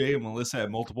used Jay and Melissa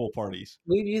at multiple parties?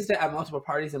 We've used it at multiple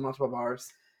parties and multiple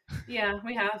bars. Yeah,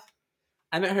 we have.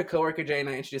 I met her coworker Jay and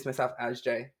I introduced myself as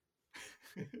Jay.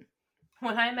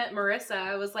 When I met Marissa,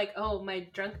 I was like, oh, my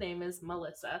drunk name is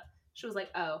Melissa. She was like,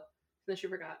 oh. And then she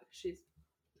forgot. She's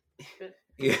good.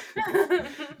 Yeah.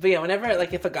 But yeah, whenever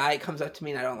like if a guy comes up to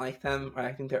me and I don't like them or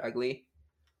I think they're ugly,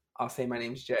 I'll say my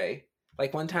name's Jay.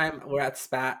 Like one time we're at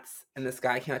Spats and this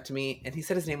guy came up to me and he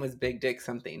said his name was Big Dick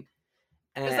something.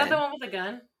 And Is that the one with the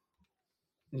gun?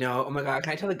 No, oh my god,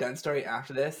 can I tell the gun story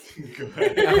after this? Go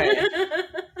ahead. Okay.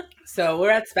 So we're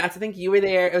at Spats. I think you were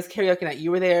there. It was karaoke night. You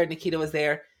were there. Nikita was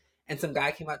there. And some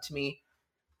guy came up to me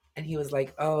and he was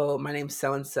like, oh, my name's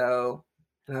so-and-so.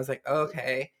 And I was like, oh,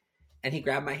 okay. And he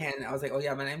grabbed my hand and I was like, oh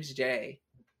yeah, my name's Jay.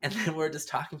 And then we were just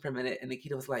talking for a minute and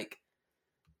Nikita was like,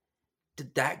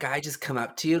 did that guy just come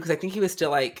up to you? Because I think he was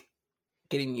still like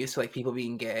getting used to like people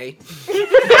being gay. He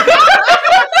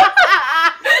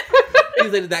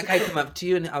was like, did that guy come up to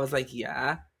you? And I was like,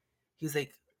 yeah. He was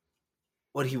like,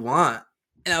 what do you want?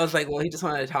 And I was like, well, he just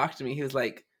wanted to talk to me. He was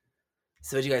like,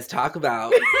 so what'd you guys talk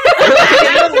about?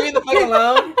 I was leave me the fuck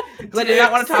alone. Because I did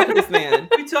not want to talk to this man.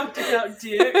 We talked about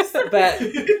dicks. But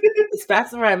Spats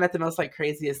is where I met the most like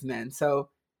craziest men. So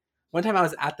one time I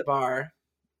was at the bar,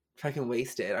 fucking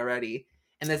wasted already.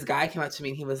 And this guy came up to me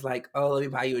and he was like, oh, let me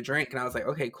buy you a drink. And I was like,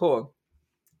 okay, cool.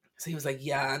 So he was like,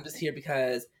 yeah, I'm just here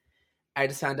because I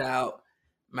just found out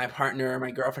my partner,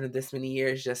 my girlfriend of this many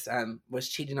years just was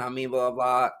cheating on me, blah, blah,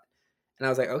 blah. And I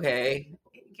was like, okay.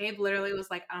 Gabe literally was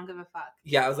like, I don't give a fuck.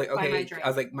 Yeah, I was like, Buy my okay. drink. I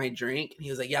was like, my drink? And he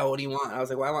was like, yeah, what do you want? And I was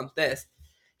like, well, I want this.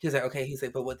 He was like, okay. He's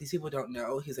like, but what these people don't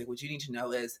know, he's like, what you need to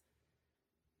know is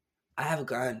I have a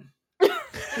gun. He's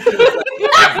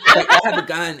like, I have a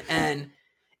gun, and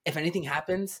if anything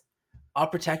happens, I'll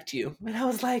protect you. And I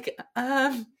was like,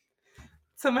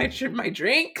 so my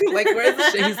drink? Like, where's the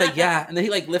shit? He's like, yeah. And then he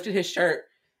like lifted his shirt,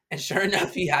 and sure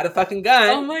enough, he had a fucking gun.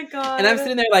 Oh my god. And I'm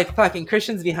sitting there like, fucking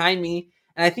Christian's behind me.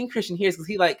 And I think Christian hears because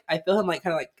he like, I feel him like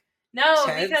kind of like, No,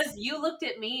 Chance? because you looked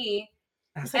at me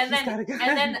I was like, and he's got a gun.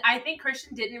 then I think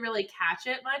Christian didn't really catch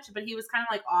it much, but he was kind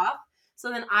of like off. So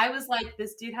then I was like,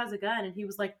 this dude has a gun, and he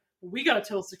was like, we gotta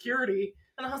tell security.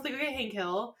 And I was like, okay, Hank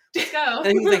Hill, let's go.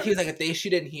 And he was like, if they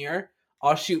shoot in here,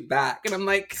 I'll shoot back. And I'm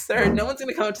like, sir, no one's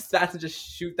gonna come up to Spats and just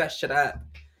shoot that shit up.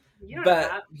 You don't know But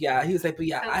that. yeah, he was like, but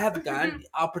yeah, I have a gun.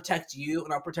 I'll protect you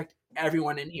and I'll protect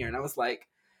everyone in here. And I was like,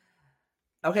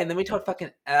 Okay, and then we told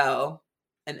fucking Elle,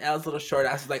 and Elle's little short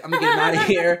ass was like, I'm gonna get him out of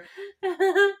here.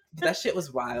 That shit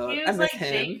was wild. He I was miss like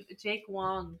him. Jake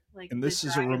Wong. Like, And the this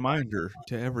is a dragon. reminder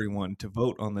to everyone to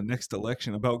vote on the next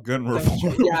election about gun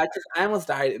reform. Yeah, because I almost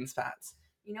died in spats.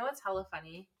 You know what's hella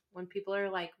funny? When people are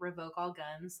like, revoke all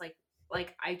guns, like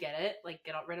I get it, like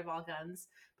get rid of all guns.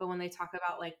 But when they talk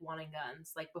about like wanting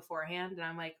guns, like beforehand, and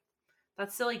I'm like,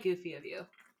 that's silly goofy of you.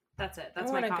 That's it.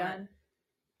 That's I my want a comment. gun.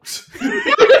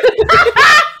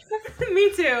 Me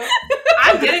too.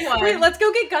 I'm getting one. Wait, let's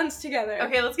go get guns together.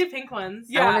 Okay, let's get pink ones.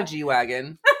 Yeah. I want a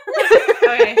G-Wagon.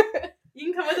 Okay.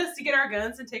 You can come with us to get our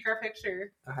guns and take our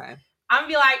picture. Okay. I'm gonna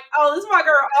be like, oh, this is my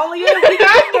girl. Oh, yeah, we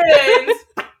got guns.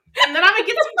 And then I'm gonna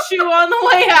get some chew on the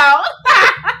way out.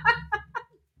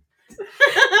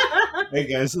 Hey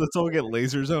guys, let's all get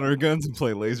lasers on our guns and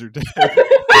play laser tag.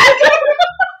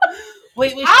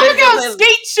 Wait, we I'm should gonna go play.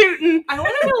 skate shooting. I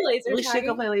want to go laser We should tagging.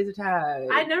 go play laser tag.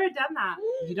 I've never done that.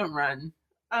 You don't run.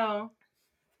 Oh.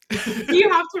 Do you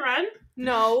have to run?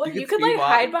 No, You you, could could like speed walk.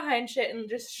 hide behind shit and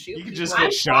just shoot. You could people. just I'm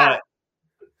get shot.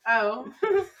 Oh.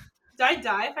 Do I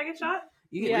die if I get shot?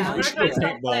 You, Yeah. we We should should go do Try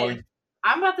it. to play. paintballing.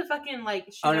 I'm about to fucking like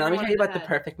shoot Oh no, let me everyone tell you in about the head.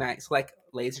 perfect night. So like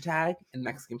laser tag and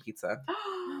Mexican pizza.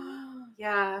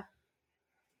 Yeah.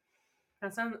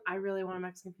 That sounds. I really want a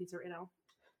Mexican pizza right now.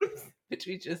 Which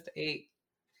we just ate.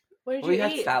 What did We you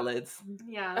had eat? salads.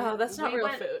 Yeah. Oh, that's not We real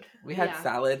went- food. We had Yeah.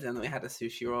 salads and then we had a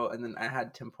sushi roll and then I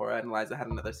had tempura and Liza had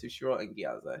another sushi roll and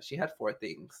gyoza. She had 4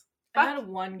 things. I Fuck had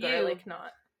one you. garlic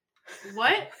knot.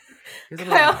 What? Here's a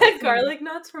Kyle little- had garlic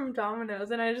knots from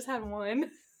Domino's, and I just had one.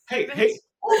 Hey,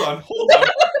 hold on.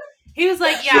 He was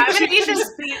like, "Yeah, I'm gonna eat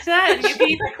this pizza and you can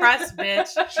eat the crust, bitch."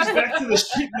 She's back to the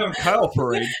shooting on Kyle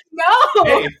parade.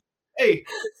 No. Hey,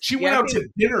 she went Yeah, out to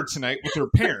dinner tonight with her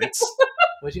parents.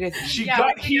 What'd you guys eat? She Yeah,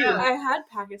 got where'd you here. go? I had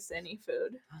Pakistani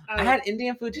food. I had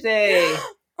Indian food today.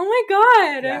 Oh my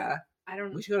god. Yeah. I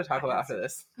don't. We should go to Taco Bell after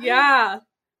this. Yeah.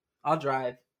 I'll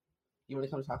drive. You want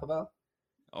to come to Taco Bell?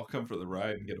 I'll come for the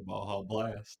ride and get a Baja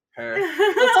Blast. Her. Let's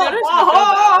go to Taco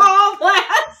Oh,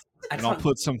 blast. And I'll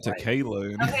put some tequila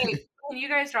in. Okay, can you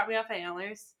guys drop me off at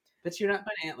Antlers? But you're not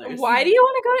by Antlers. Why do you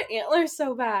want to go to Antlers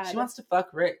so bad? She wants to fuck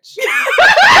Rich.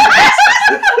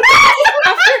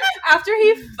 after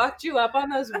he fucked you up on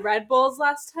those Red Bulls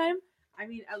last time. I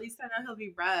mean, at least I know he'll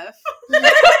be rough.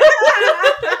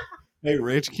 Hey,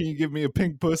 Rich, can you give me a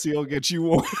pink pussy? I'll get you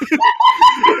one.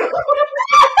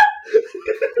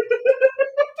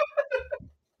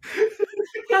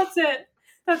 That's it.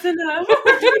 That's enough.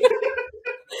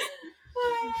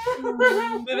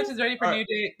 Bitch is ready for All new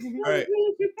date. All right.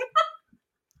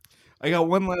 I got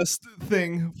one last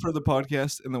thing for the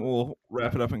podcast, and then we'll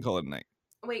wrap it up and call it a night.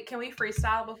 Wait, can we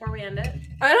freestyle before we end it?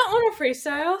 I don't want to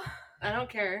freestyle. I don't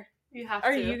care. You have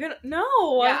Are to. you gonna?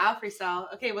 No. Yeah, I'll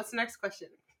freestyle. Okay, what's the next question?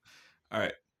 All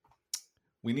right.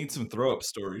 We need some throw up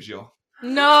stories, y'all.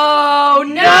 No.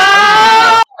 No.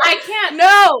 I can't.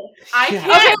 No. I Yeah.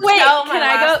 can't. Okay, wait. tell my Can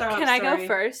I last go? throw-up Can I go story.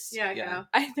 first? Yeah, Yeah. go.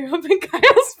 I threw up in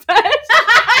Kyle's bed.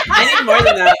 I need more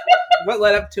than that. What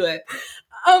led up to it?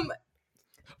 Okay.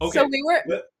 So we were.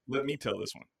 let me tell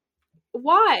this one.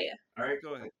 Why? All right,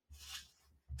 go ahead.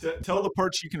 Tell the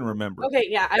parts you can remember. Okay,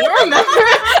 yeah, I don't remember.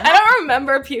 I don't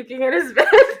remember puking in his bed.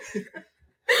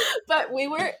 But we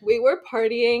were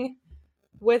partying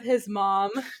with his mom.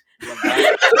 Love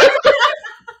that.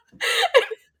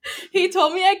 He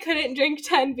told me I couldn't drink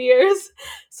 10 beers,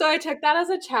 so I took that as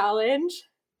a challenge.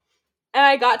 And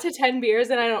I got to 10 beers,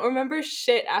 and I don't remember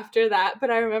shit after that,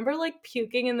 but I remember, like,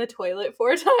 puking in the toilet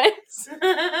 4 times. When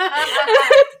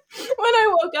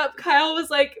I woke up, Kyle was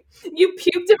like, "You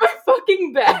puked in my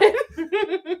fucking bed."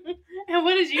 And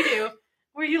what did you do?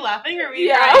 Were you laughing or were you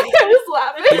Yeah, crying? I was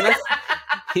He laughing. must,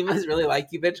 he must really like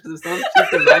you, bitch, because if someone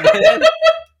puked in my bed.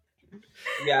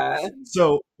 Yeah.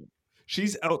 So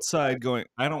she's outside going,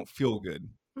 I don't feel good.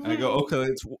 I go, okay,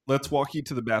 let's walk you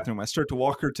to the bathroom. I start to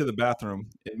walk her to the bathroom,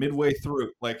 and midway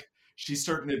through, like, she's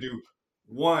starting to do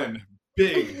one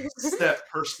big step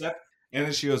per step, and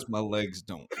then she goes, my legs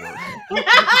don't work.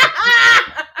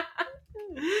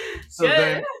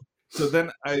 So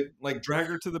then I like drag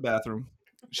her to the bathroom.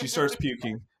 She starts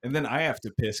puking, and then I have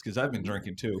to piss because I've been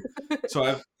drinking too. So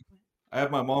I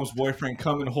have my mom's boyfriend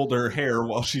come and hold her hair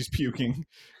while she's puking,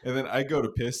 and then I go to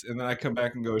piss, and then I come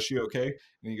back and go, is she okay?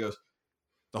 And he goes,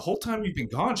 the whole time you've been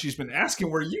gone, she's been asking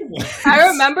where you went. I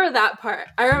remember that part.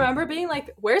 I remember being like,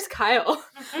 "Where's Kyle?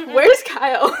 Where's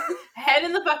Kyle?" Head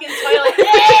in the fucking toilet.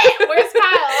 Hey, where's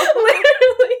Kyle?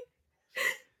 Literally.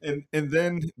 And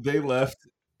then they left,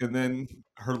 and then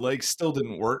her legs still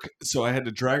didn't work, so I had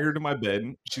to drag her to my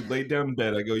bed. She laid down in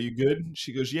bed. I go, you good?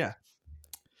 She goes, yeah.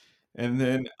 And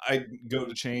then I go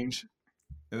to change,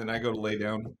 And then I go to lay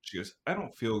down. She goes, I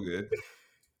don't feel good.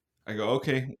 I go,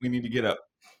 okay, we need to get up.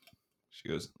 She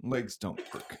goes, legs don't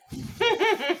work.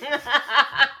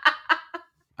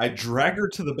 I drag her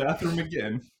to the bathroom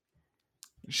again.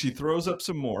 She throws up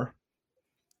some more.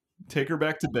 Take her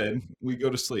back to bed. We go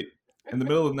to sleep. In the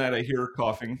middle of the night, I hear her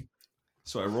coughing.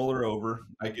 So I roll her over.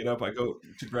 I get up. I go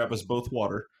to grab us both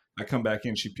water. I come back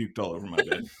in. She puked all over my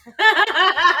bed.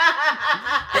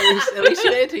 At least you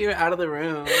waited until you were out of the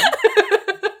room.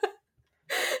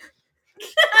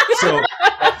 So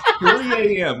at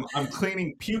 3 a.m., I'm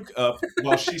cleaning puke up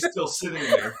while she's still sitting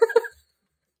there.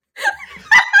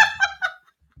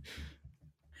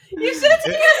 You should have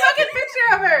taken a fucking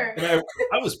picture of her. And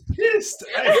I was pissed.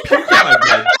 I had puke on my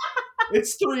bed.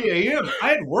 It's 3 a.m. I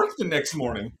had work the next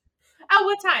morning. At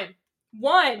what time?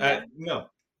 1. No.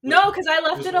 No, because I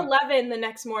left Just at one? 11 the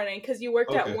next morning because you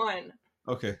worked Okay. at 1.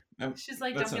 Okay. She's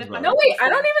like, That don't get sounds a about No, right. wait, I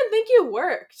don't even think you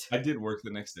worked. I did work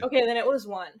the next day. Okay, then it was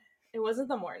 1. It wasn't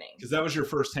the morning. Because that was your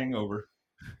first hangover.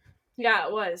 Yeah,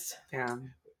 it was.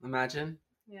 Damn. Imagine.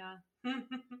 Yeah.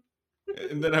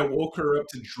 And then I woke her up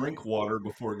to drink water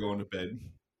before going to bed.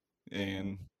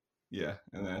 And yeah,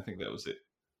 and then I think that was it.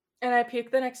 And I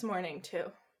puked the next morning, too.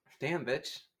 Damn,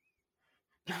 bitch.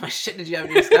 How much shit did you have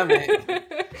in your stomach?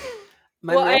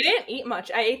 My Well, I milk- didn't eat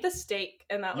much. I ate the steak,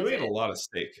 and that You was ate it. a lot of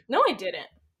steak. No, I didn't.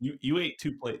 You ate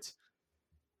 2 plates.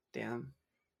 Damn.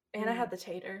 And I had the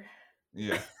tater.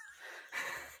 Yeah.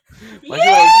 Why'd you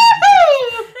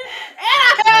like-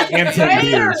 And 10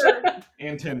 beers.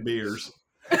 And 10 beers.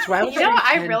 Bitch, why would You know, drink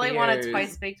I 10 really want a beers?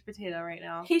 twice baked potato right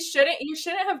now. You shouldn't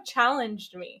have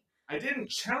challenged me. I didn't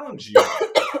challenge you.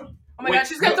 Oh my Wait, god,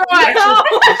 she's gonna no, throw it. No!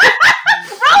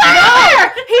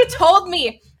 He told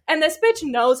me. And this bitch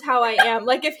knows how I am.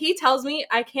 Like, if he tells me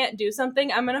I can't do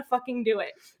something, I'm gonna fucking do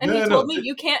it. And he No. told me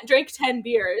you can't drink 10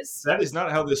 beers. That is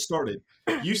not how this started.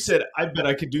 You said, I bet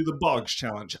I could do the Boggs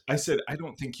challenge. I said, I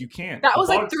don't think you can. That The was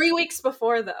like Boggs- 3 weeks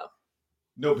before, though.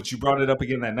 No, but you brought it up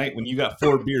again that night when you got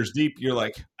 4 beers deep. You're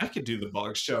like, I could do the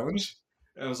Boggs challenge.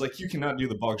 And I was like, you cannot do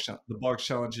the Boggs challenge. The Boggs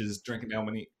challenge is drinking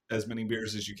as many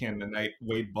beers as you can in a night.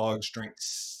 Wade Boggs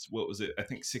drinks, what was it? I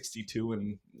think 62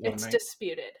 in one It's night.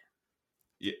 disputed.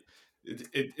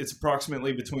 It's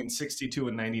approximately between 62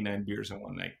 and 99 beers in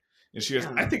one night. And she goes,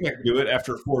 Yeah. I think I can do it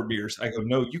after 4 beers. I go,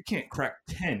 no, you can't crack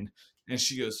 10. And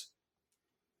she goes,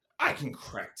 I can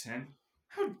crack 10.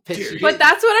 How dare you? But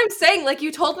that's what I'm saying. Like,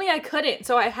 you told me I couldn't,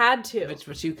 so I had to.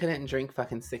 But you couldn't drink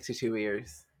fucking 62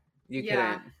 beers. You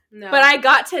Yeah. couldn't. No. But I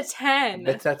got to 10.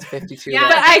 But that's 52. Yeah,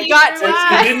 But left. I you got threw to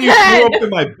up. And then you threw up in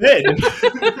my bed.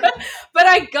 But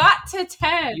I got to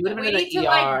 10. You would've been we in need the to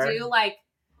ER.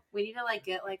 we need to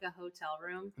get like a hotel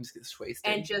room I'm just getting wasted.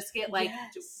 and just get like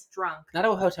Yes. drunk. Not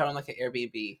a hotel room, like an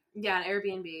Airbnb. Yeah, an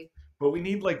Airbnb. But we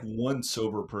need like one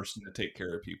sober person to take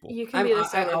care of people. You can be the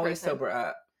sober I'm always person. sober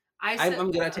up. I'm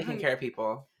I'm good at taking care of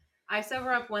people. I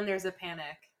sober up when there's a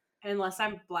panic, unless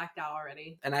I'm blacked out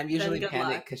already. And I'm usually good panicked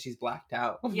luck. because she's blacked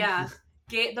out. Yeah.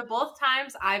 The both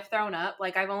times I've thrown up,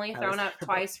 like I've only I thrown was up terrible.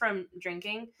 twice from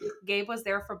drinking. Gabe was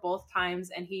there for both times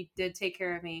and he did take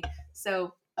care of me.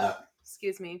 So,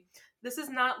 excuse me. This is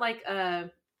not like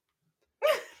a.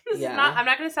 Yeah. I'm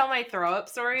not going to tell my throw up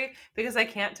story because I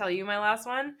can't tell you my last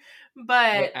one.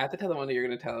 But Wait, I have to tell the one that you're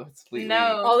going to tell. It's Fleet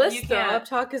No. Week. All this You throw can't. up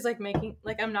talk is like making,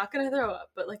 like, I'm not going to throw up,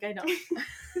 but like, I know.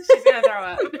 she's going to throw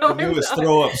up. No, The I'm newest not.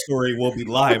 throw up story will be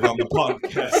live on the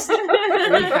podcast.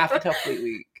 We have to tell Fleet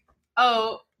Week.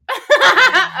 Oh,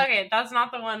 okay. That's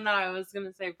not the one that I was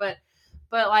gonna say, but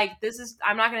like this is.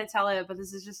 I'm not gonna tell it, but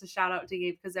this is just a shout out to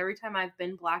Gabe because every time I've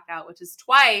been blacked out, which is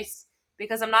twice,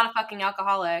 because I'm not a fucking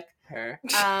alcoholic, Her.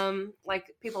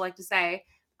 like people like to say.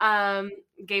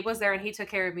 Gabe was there and he took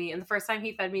care of me. And the first time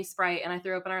he fed me Sprite and I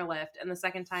threw up in our lift, and the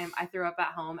second time I threw up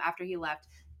at home after he left.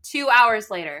 2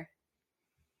 hours later.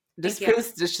 This Thank you.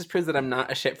 just proves that I'm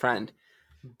not a shit friend.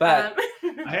 But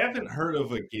I haven't heard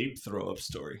of a Gabe throw up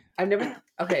story. I've never.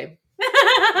 Okay.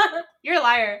 You're a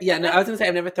liar. Yeah, no, I was going to say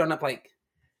I've never thrown up like.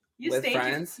 You with stained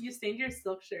friends. you stained your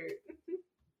silk shirt.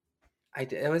 I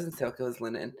did. It wasn't silk, it was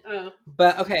linen. Oh,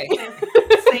 But okay.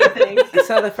 same thing.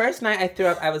 So the first night I threw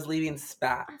up, I was leaving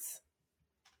Spats.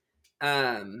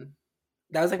 That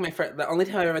was like my first. The only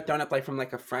time I've ever thrown up like from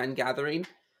like a friend gathering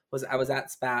was I was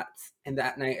at Spats, and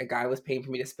that night a guy was paying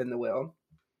for me to spin the wheel,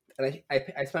 and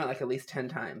I spun it like at least 10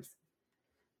 times,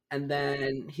 and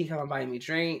then he come and buy me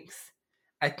drinks.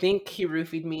 I think he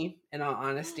roofied me, in all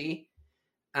honesty,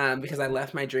 because I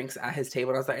left my drinks at his table.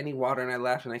 And I was like, I need water, and I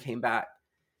left, and I came back.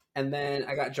 And then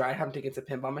I got dry humped against a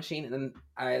pinball machine, and then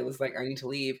I was like, I need to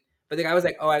leave. But the guy was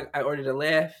like, oh, I ordered a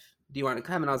Lyft. Do you want to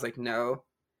come? And I was like, no,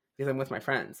 because I'm with my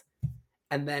friends.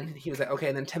 And then he was like, okay.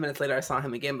 And then 10 minutes later, I saw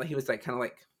him again, but he was like kind of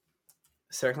like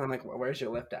circling. I'm like, where's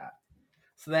your lift at?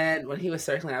 So then when he was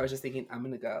circling, I was just thinking, I'm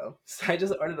going to go. So I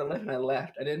just ordered a lift and I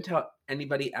left. I didn't tell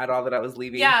anybody at all that I was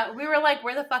leaving. Yeah, we were like,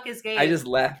 where the fuck is Gabe? I just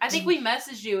left. I think we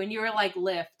messaged you and you were like,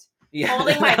 lift. Yeah,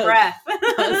 Holding my breath.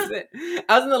 That was it.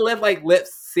 I was in the lift, like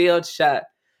lips sealed shut.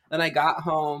 Then I got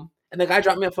home and the guy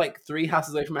dropped me off like 3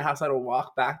 houses away from my house. I had to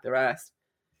walk back the rest.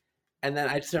 And then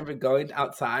I just remember going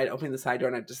outside, opening the side door,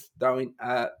 and I just throwing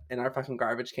up in our fucking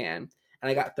garbage can. And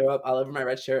I got throw up all over my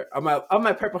red shirt. On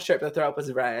my purple shirt, but the throw up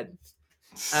was red.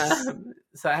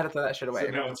 So I had to throw that shirt away.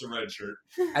 So now it's a red shirt.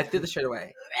 I threw the shirt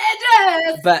away. Red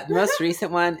dress! But the most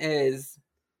recent one is,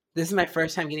 this is my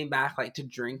first time getting back like to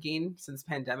drinking since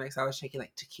pandemic. So I was taking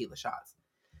like tequila shots.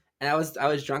 And I was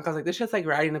drunk. I was like, this shit's like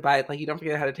riding a bike. Like, you don't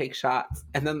forget how to take shots.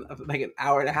 And then like an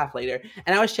hour and a half later,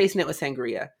 and I was chasing it with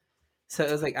sangria. So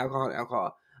it was like alcohol and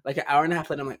alcohol. Like an hour and a half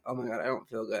later, I'm like, oh my God, I don't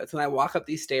feel good. So then I walk up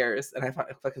these stairs and I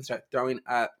fucking start throwing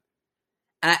up.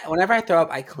 And whenever I throw up,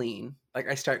 I clean. Like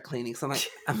I start cleaning. So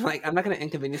I'm like, I'm not going to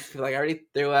inconvenience people. Like I already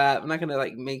threw up. I'm not going to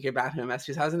like make your bathroom a mess.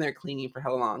 Because I was in there cleaning for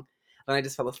hella long. And I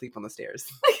just fell asleep on the stairs.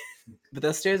 But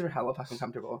those stairs were hella fucking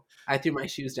comfortable. I threw my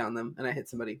shoes down them and I hit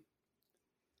somebody.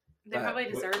 They probably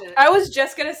deserved it. I was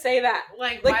just gonna say that.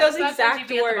 Like Like why those the fuck exact would you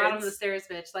be at the bottom of words. the stairs,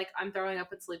 bitch? Like, I'm throwing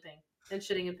up and sleeping and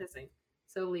shitting and pissing.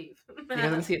 So leave. You guys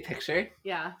want to see a picture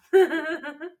Yeah.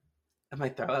 of my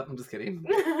throw up? I'm just kidding.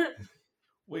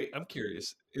 Wait, I'm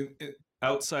curious.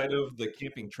 Outside of the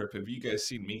camping trip, have you guys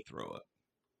seen me throw up?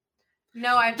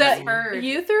 No, I've just heard.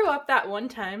 You threw up that one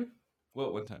time.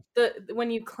 What, one time?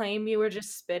 When you claim you were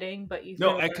just spitting, but you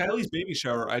No, threw at up. Kylie's baby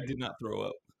shower, I did not throw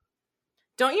up.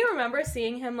 Don't you remember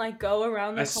seeing him like go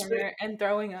around the I corner and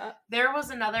throwing up? There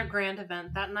was another grand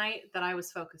event that night that I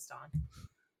was focused on.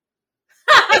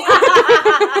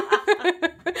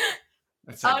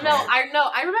 That's Oh not no, correct.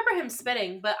 I remember him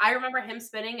spitting, but I remember him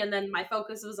spitting and then my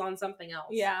focus was on something else.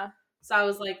 Yeah. So I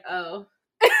was like, oh.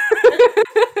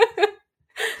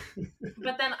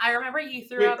 But then I remember you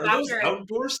threw Wait, up are those after.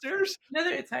 outdoor stairs? No,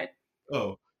 they're inside.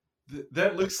 Oh,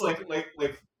 that looks like I know what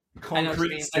you concrete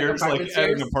mean, like stairs, like apartment at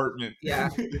an stairs? apartment. Yeah.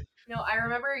 No, I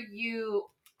remember you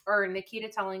or Nikita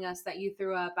telling us that you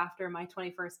threw up after my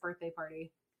 21st birthday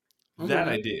party. That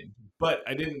I did, but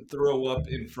I didn't throw up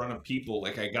in front of people.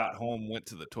 Like I got home, went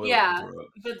to the toilet, Yeah. and threw up.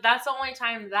 But that's the only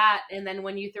time that, and then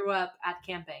when you threw up at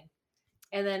camping.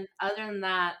 And then other than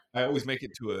that, I always make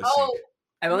it to a oh, sink.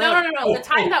 I've no, only no, no, the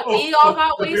time that we all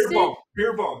got the wasted.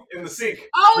 beer bong in the sink.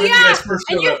 Oh When you yeah, guys first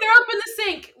and showed you up. threw up in the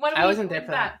sink when I we wasn't there did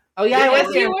for that. Oh yeah, I Yes,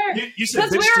 was you here. were. You said,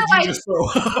 Because bitch, we did were you like- just throw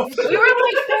up? We were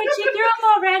like, bitch, you threw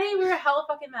up already. We were hella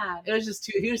fucking mad. It was just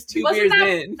two. He was 2 Wasn't beers that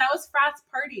in. that was Frat's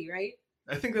party, right?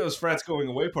 I think that was Frat's going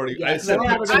away party. Yeah, I 'cause said,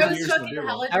 I I was "Put some was beers in the fucking beer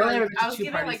hella bong." I only drunk. ever been to I was 2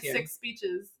 giving like parties here. 6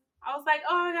 speeches. I was like,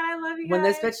 oh my god, I love you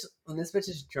guys. When this bitch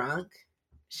is drunk,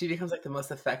 she becomes like the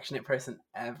most affectionate person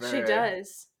ever. She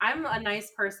does. I'm a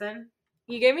nice person.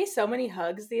 You gave me so many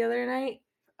hugs the other night.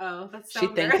 Oh, that's so She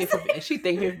thanked me embarrassing.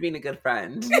 for me for being a good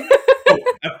friend. Oh,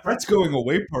 at Frat's going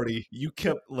away party, you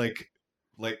kept like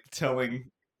telling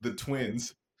the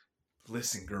twins,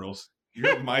 "Listen, girls,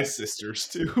 you're my sisters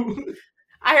too,"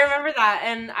 I remember that,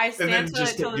 and I and stand then to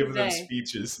just it till kept this giving them day.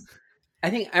 speeches. I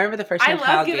remember the first I time love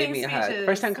Kyle gave giving me a hug. speeches.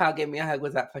 First time Kyle gave me a hug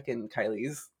was at fucking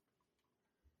Kylie's.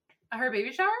 Her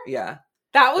baby shower? Yeah,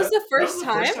 That was the That first was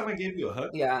time. The first time I gave you a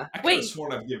hug. yeah. I could Wait. have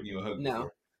sworn I've given you a hug. No.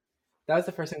 before. That was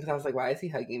the first time because I was like, why is he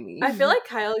hugging me? I feel like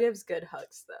Kyle gives good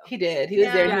hugs though. he did. He was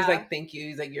there. And he was Yeah. like, thank you.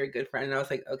 He's like, you're a good friend. And I was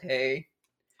like, okay.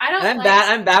 I don't. And I'm like,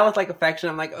 bad. I'm bad with like affection.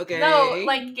 I'm like, okay. No,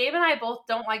 like Gabe and I both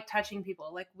don't like touching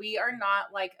people. Like we are not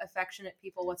like affectionate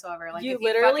people whatsoever. Like you if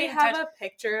literally fucking have touch- a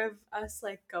picture of us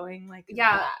like going like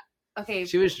Yeah. that. Okay,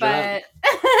 She was but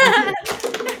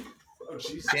Oh,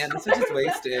 Jesus. Damn, this was just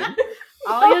wasted.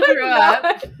 Ollie threw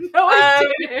up. No, I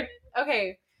Um, didn't.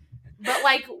 Okay, but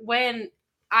like when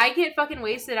I get fucking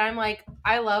wasted, I'm like,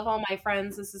 I love all my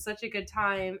friends. This is such a good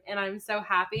time, and I'm so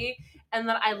happy. And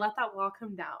then I let that wall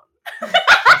come down, and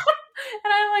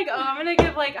I'm like, oh, I'm gonna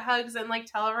give like hugs and like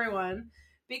tell everyone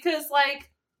because like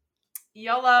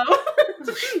YOLO,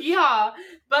 yeah.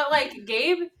 But like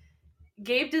Gabe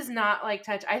does not like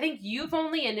touch. I think you've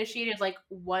only initiated like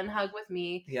one hug with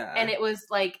me. Yeah. And it was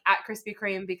like at Krispy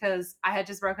Kreme because I had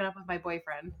just broken up with my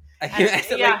boyfriend. I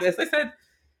said yeah. like this. I said,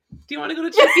 do you want to go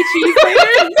to Chuck E. Cheese later?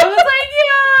 I was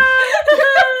like,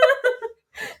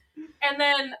 yeah. And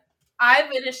then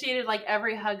I've initiated like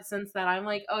every hug since then. I'm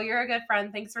like, oh, you're a good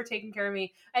friend. Thanks for taking care of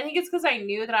me. I think it's because I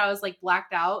knew that I was like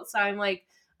blacked out. So I'm like,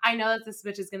 I know that this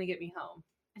bitch is going to get me home.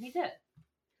 And he did.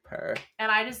 Purr.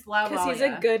 And I just love Because he's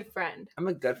Alia. a good friend. I'm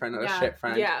a good friend, not Yeah. a shit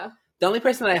friend. Yeah. The only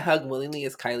person that I hug willingly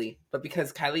is Kylie. But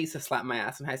because Kylie used to slap my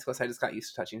ass in high school, so I just got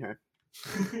used to touching her.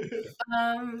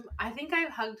 I think I've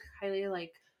hugged Kylie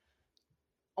like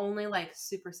only like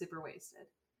super wasted.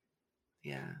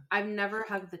 Yeah. I've never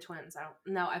hugged the twins.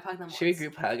 I've hugged them Should we once.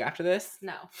 group hug after this?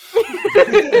 No.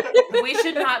 We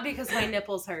should not because my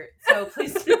nipples hurt. So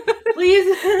please.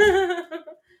 I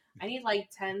need like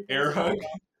 10. Air hug?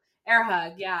 Air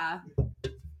hug, yeah.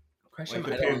 Crush Like him,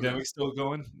 the I don't- pandemic's still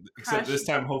going, except this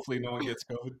time, hopefully, no one gets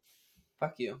COVID.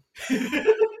 Fuck you.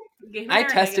 Gave me I or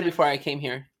tested negative? before I came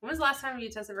here. When was the last time you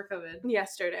tested for COVID?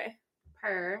 Yesterday.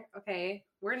 Okay.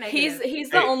 We're negative. He's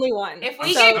the Hey, only one. If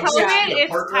we So, get I'm COVID, sitting in the it's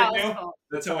park right Kyle's now. fault.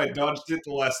 That's how I dodged it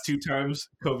the last 2 times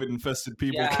COVID-infested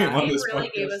people Yeah. came on He this really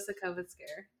podcast. gave us a COVID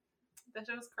scare. That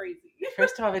shit was crazy.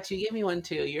 First of all, but you gave me one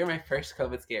too. You're my first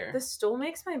COVID scare. The stool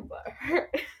makes my butt hurt.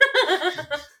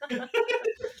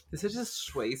 This is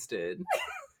just wasted.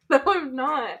 No, I'm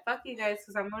not. Fuck you guys,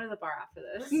 because I'm going to the bar after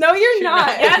this. No, you're You're not.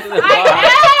 not. Yes, The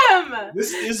I am!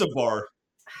 This is a bar.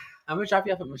 I'm gonna drop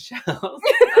you off at Michelle's.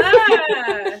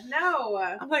 No.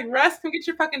 I'm like, Russ, come get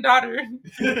your fucking daughter.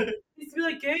 He's be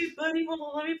like, hey, buddy, hold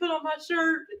on, let me put on my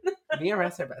shirt. Me and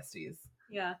Russ are besties.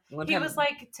 Yeah. One He time- was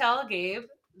like, tell Gabe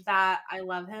that I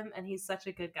love him and he's such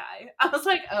a good guy. I was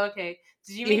like, oh, okay.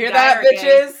 Did you you mean hear guy that, or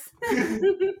gay?"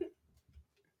 bitches?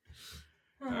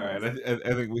 All right,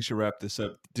 I think we should wrap this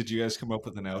up. Did you guys come up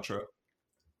with an outro?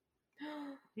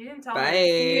 You didn't tell Bye.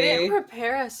 me. You didn't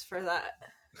prepare us for that.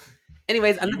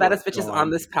 Anyways, I'm the You baddest were bitches gone. on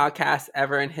this podcast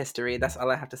ever in history. That's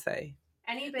all I have to say.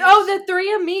 Any bitch. Oh, the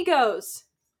three amigos.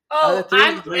 Oh, the three-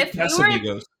 I'm, Three if we were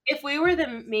Casamigos. if we were the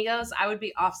Migos, I would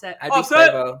be Offset. I'd be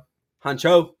Offset. Quavo.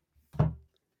 Honcho.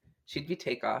 She'd be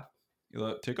Takeoff. You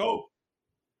let take off.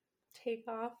 Take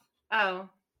off. Oh.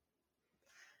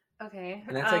 Okay.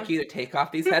 And that's like you to take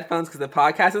off these headphones because the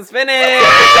podcast is finished.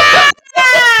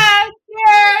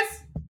 Yes!